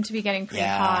 Things seemed to be getting pretty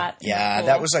hot. Yeah,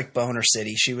 that was like Boner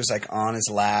City. She was like on his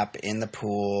lap in the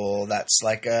pool. That's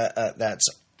like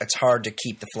it's hard to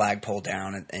keep the flagpole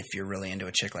down if you're really into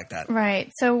a chick like that.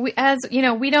 Right. So we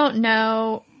don't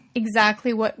know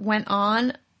exactly what went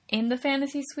on in the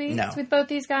fantasy suites with both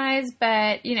these guys,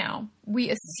 but we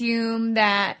assume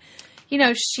that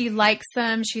she likes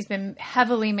them. She's been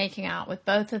heavily making out with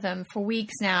both of them for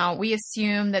weeks now. We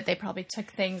assume that they probably took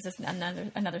things as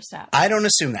another step. I don't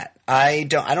assume that. I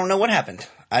don't know what happened.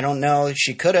 I don't know.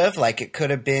 She could have. It could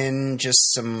have been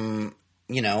just some,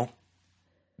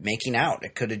 making out.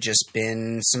 It could have just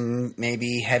been some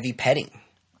maybe heavy petting.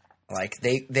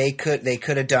 They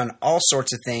could have done all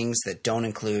sorts of things that don't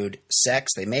include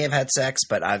sex. They may have had sex,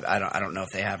 but I don't know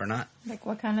if they have or not. Like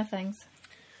what kind of things?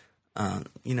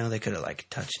 They could have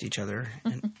touched each other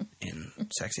in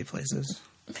sexy places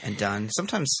and done.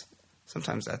 Sometimes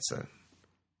that's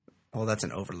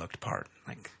an overlooked part.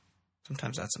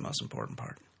 Sometimes that's the most important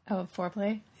part. Oh,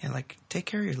 foreplay? Yeah, take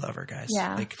care of your lover, guys.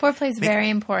 Yeah, foreplay is very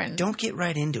important. Don't get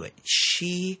right into it.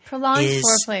 Prolonged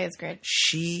foreplay is great.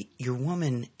 Your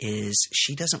woman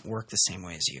she doesn't work the same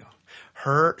way as you.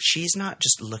 She's not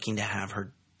just looking to have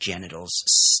her genitals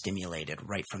stimulated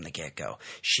right from the get-go.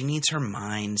 She needs her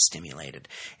mind stimulated.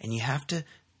 And you have to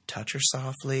touch her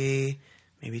softly,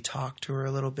 maybe talk to her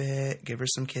a little bit, give her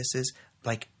some kisses.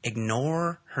 Like,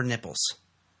 ignore her nipples.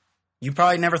 You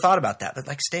probably never thought about that, but,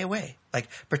 like, stay away. Like,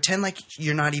 pretend like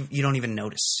you don't even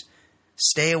notice.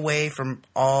 Stay away from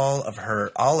all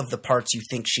of the parts you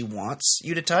think she wants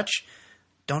you to touch.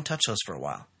 Don't touch those for a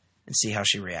while and see how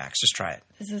she reacts. Just try it.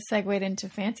 This is segued into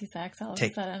fancy sex all of a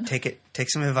sudden. Take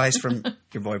some advice from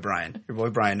your boy Brian. Your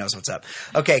boy Brian knows what's up.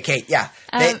 Okay, Kate. Yeah.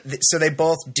 So they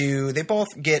both spend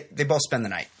the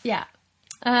night. Yeah.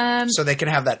 So they can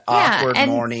have that awkward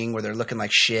morning where they're looking like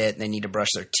shit and they need to brush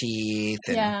their teeth.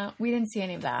 And, we didn't see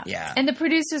any of that. Yeah. And the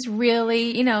producers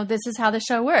really, this is how the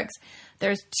show works.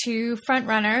 There's 2 front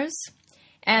runners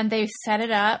and they set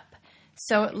it up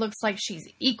so it looks like she's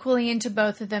equally into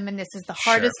both of them and this is the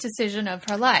hardest decision of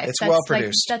her life. It's well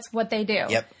produced. That's what they do.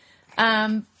 Yep.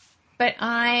 But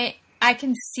I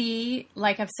can see,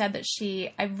 like I've said, that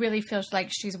I really feel like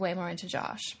she's way more into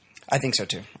Josh. I think so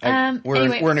too.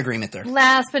 Anyway, we're in agreement there.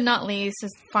 Last but not least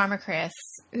is Farmer Chris,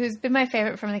 who's been my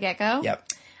favorite from the get-go. Yep.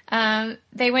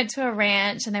 They went to a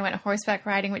ranch and they went horseback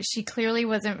riding, which she clearly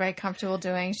wasn't very comfortable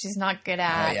doing. She's not good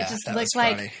at. Oh, yeah, it just that looked was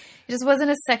like funny. it just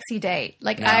wasn't a sexy date.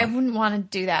 Like No. I wouldn't want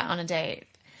to do that on a date.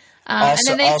 This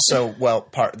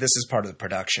is part of the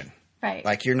production. Right.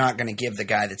 Like, you're not going to give the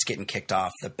guy that's getting kicked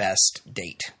off the best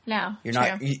date. No,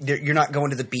 You're not going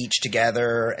to the beach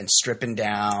together and stripping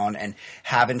down and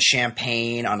having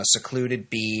champagne on a secluded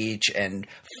beach and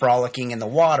frolicking in the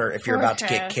water if you're about to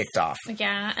get kicked off.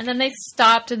 Yeah, and then they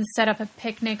stopped and set up a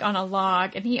picnic on a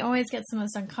log, and he always gets the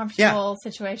most uncomfortable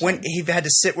situations. When he had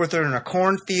to sit with her in a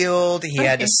cornfield, he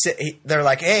had to sit. They're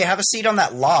like, "Hey, have a seat on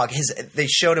that log." They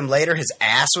showed him later. His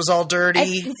ass was all dirty.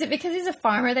 Is it because he's a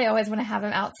farmer? They always want to have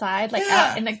him outside, like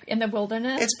out in the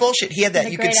wilderness. It's bullshit. He had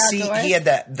that. You could see outdoors. he had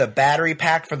the battery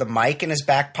pack for the mic in his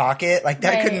back pocket. Like,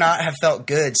 that could not have felt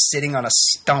good sitting on a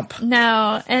stump.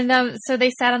 No, and so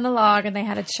they sat on the log and they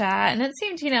had a chat, and it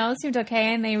seemed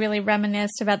okay, and they really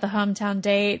reminisced about the hometown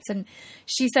dates, and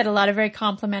she said a lot of very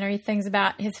complimentary things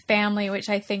about his family, which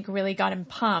I think really got him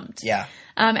pumped. Yeah.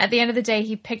 At the end of the day,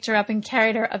 he picked her up and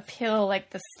carried her uphill like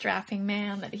the strapping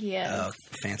man that he is. Oh,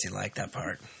 Fancy liked that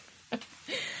part.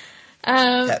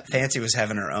 That Fancy was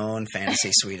having her own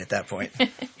fantasy suite at that point.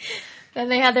 Then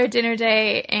they had their dinner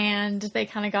date, and they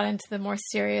kind of got into the more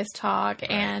serious talk,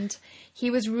 and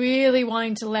he was really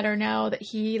wanting to let her know that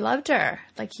he loved her,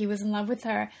 like he was in love with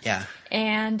her. Yeah.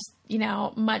 And,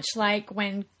 much like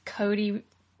when Cody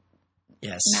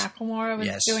McLemore was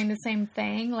doing the same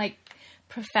thing, like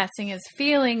professing his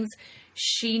feelings,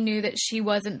 she knew that she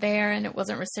wasn't there and it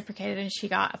wasn't reciprocated, and she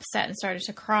got upset and started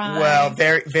to cry. Well,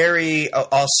 very, very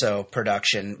also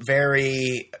production,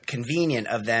 very convenient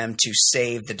of them to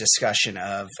save the discussion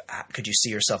of could you see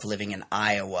yourself living in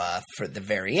Iowa for the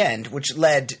very end, which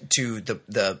led to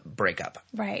the breakup.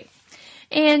 Right.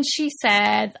 And she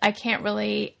said,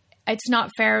 it's not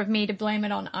fair of me to blame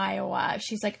it on Iowa.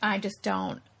 She's like, I just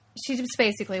don't. She just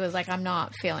basically was like, I'm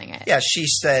not feeling it. Yeah, she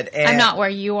said... I'm not where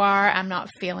you are. I'm not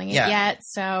feeling it yet.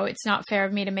 So it's not fair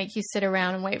of me to make you sit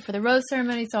around and wait for the rose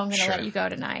ceremony, so I'm going to let you go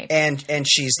tonight. And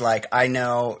she's like, I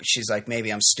know. She's like,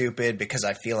 maybe I'm stupid because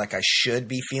I feel like I should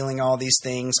be feeling all these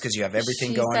things because you have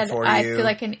everything going for you. I feel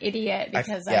like an idiot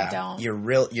because I don't.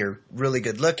 You're really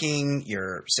good looking.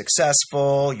 You're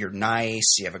successful. You're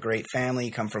nice. You have a great family.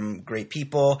 You come from great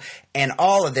people. And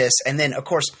all of this. And then, of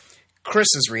course...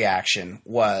 Chris's reaction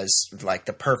was like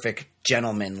the perfect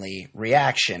gentlemanly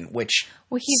reaction, which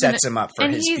sets him up for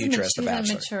his future as the Bachelor. He's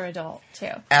a mature adult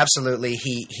too. Absolutely,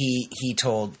 he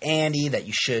told Andy that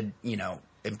you should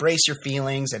embrace your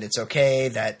feelings, that it's okay,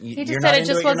 that you're not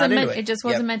into it. You're not into it. It just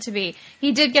wasn't meant to be.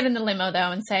 He did get in the limo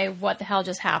though and say, "What the hell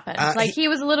just happened?" He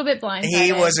was a little bit blindsided.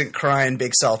 He wasn't crying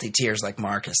big salty tears like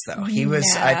Marcus though. He was.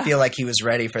 I feel like he was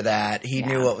ready for that. He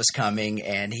knew what was coming,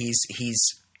 and he's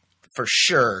for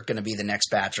sure going to be the next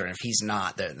Bachelor. And if he's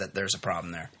not, there's a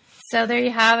problem there. So there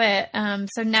you have it.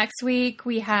 So next week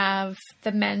we have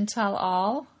the Men Tell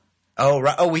All. Oh,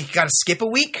 right. Oh, we got to skip a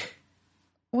week?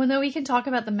 Well, no, we can talk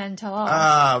about the Men Tell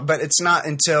All. But it's not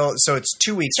until... So it's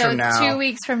 2 weeks from now. 2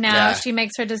 weeks from now, she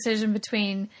makes her decision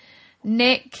between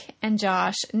Nick and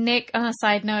Josh. Nick, on a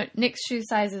side note, Nick's shoe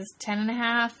size is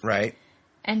 10.5. Right.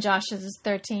 And Josh's is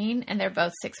 13, and they're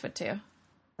both 6'2".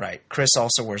 Right. Chris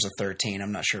also wears a 13.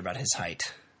 I'm not sure about his height.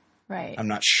 Right. I'm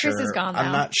not sure. Chris is gone now.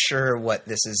 I'm not sure what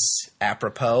this is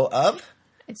apropos of.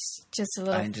 It's just a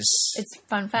little... it's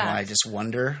fun fact. I just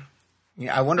wonder...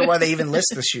 I wonder why they even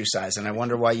list the shoe size, and I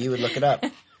wonder why you would look it up.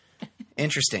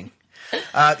 Interesting.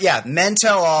 Men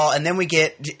Tell All, and then we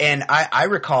get... And I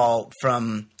recall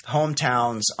from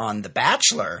hometowns on The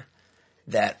Bachelor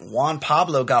that Juan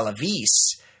Pablo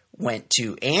Galavis went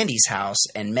to Andy's house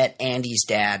and met Andy's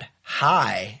dad,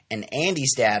 Hai. And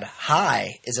Andy's dad,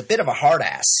 Hai, is a bit of a hard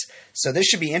ass. So this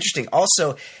should be interesting.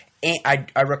 Also, I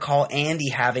recall Andy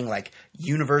having like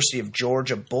University of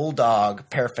Georgia Bulldog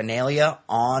paraphernalia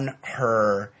on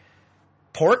her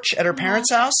porch at her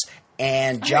parents' house.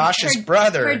 And Josh's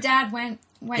brother... Her dad went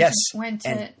to...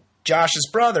 And Josh's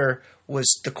brother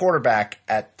was the quarterback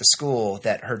at the school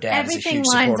that her dad is a huge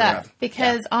supporter lines up of.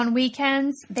 because on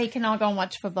weekends they can all go and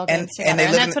watch football games together,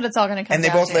 and that's what it's all going to come down to.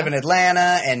 And they both live in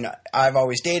Atlanta, and I've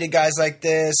always dated guys like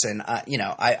this, and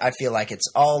I feel like it's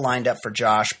all lined up for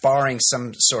Josh, barring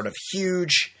some sort of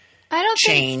huge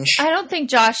change. I don't think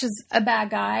Josh is a bad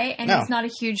guy, and he's not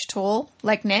a huge tool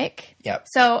like Nick. Yep.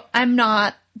 So I'm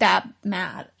not that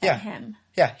mad at him.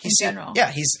 Yeah, in general. Yeah,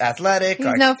 he's athletic.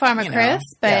 He's no Farmer Chris,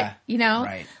 but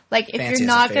right. Like if Fancy you're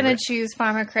not going to choose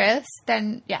Farmer Chris,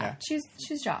 then choose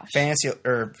Josh. Fancy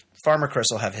or Farmer Chris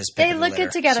will have his pick. They look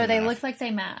good together. They look like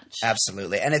they match.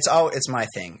 Absolutely, and it's my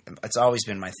thing. It's always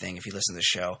been my thing. If you listen to the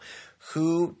show,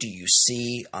 who do you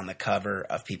see on the cover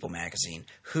of People magazine?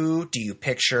 Who do you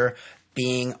picture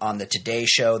being on the Today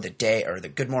Show the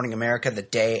Good Morning America the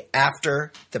day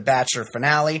after the Bachelor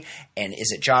finale? And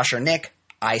is it Josh or Nick?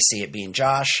 I see it being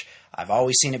Josh. I've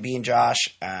always seen it being Josh,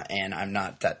 and I'm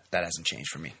not that hasn't changed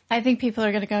for me. I think people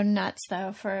are going to go nuts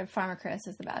though for Farmer Chris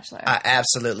as the Bachelor.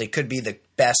 Absolutely, could be the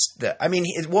best.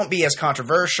 It won't be as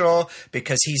controversial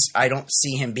because I don't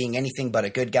see him being anything but a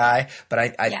good guy. But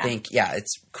I think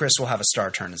Chris will have a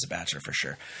star turn as a Bachelor for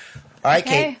sure. All right,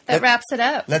 Kate. That wraps it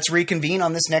up. Let's reconvene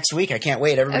on this next week. I can't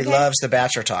wait. Everybody loves the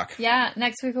Bachelor talk. Yeah,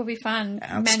 next week will be fun.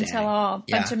 Men tell all.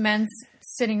 Bunch of men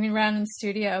sitting around in the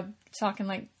studio talking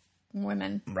like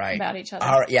women about each other.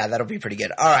 All right, yeah, that'll be pretty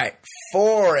good. All right,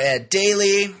 for Ed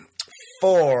Daly,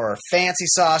 for Fancy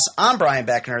Sauce, I'm Brian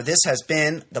Beckner. This has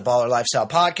been the Baller Lifestyle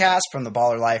Podcast from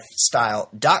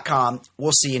theballerlifestyle.com.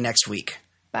 We'll see you next week.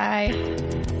 Bye.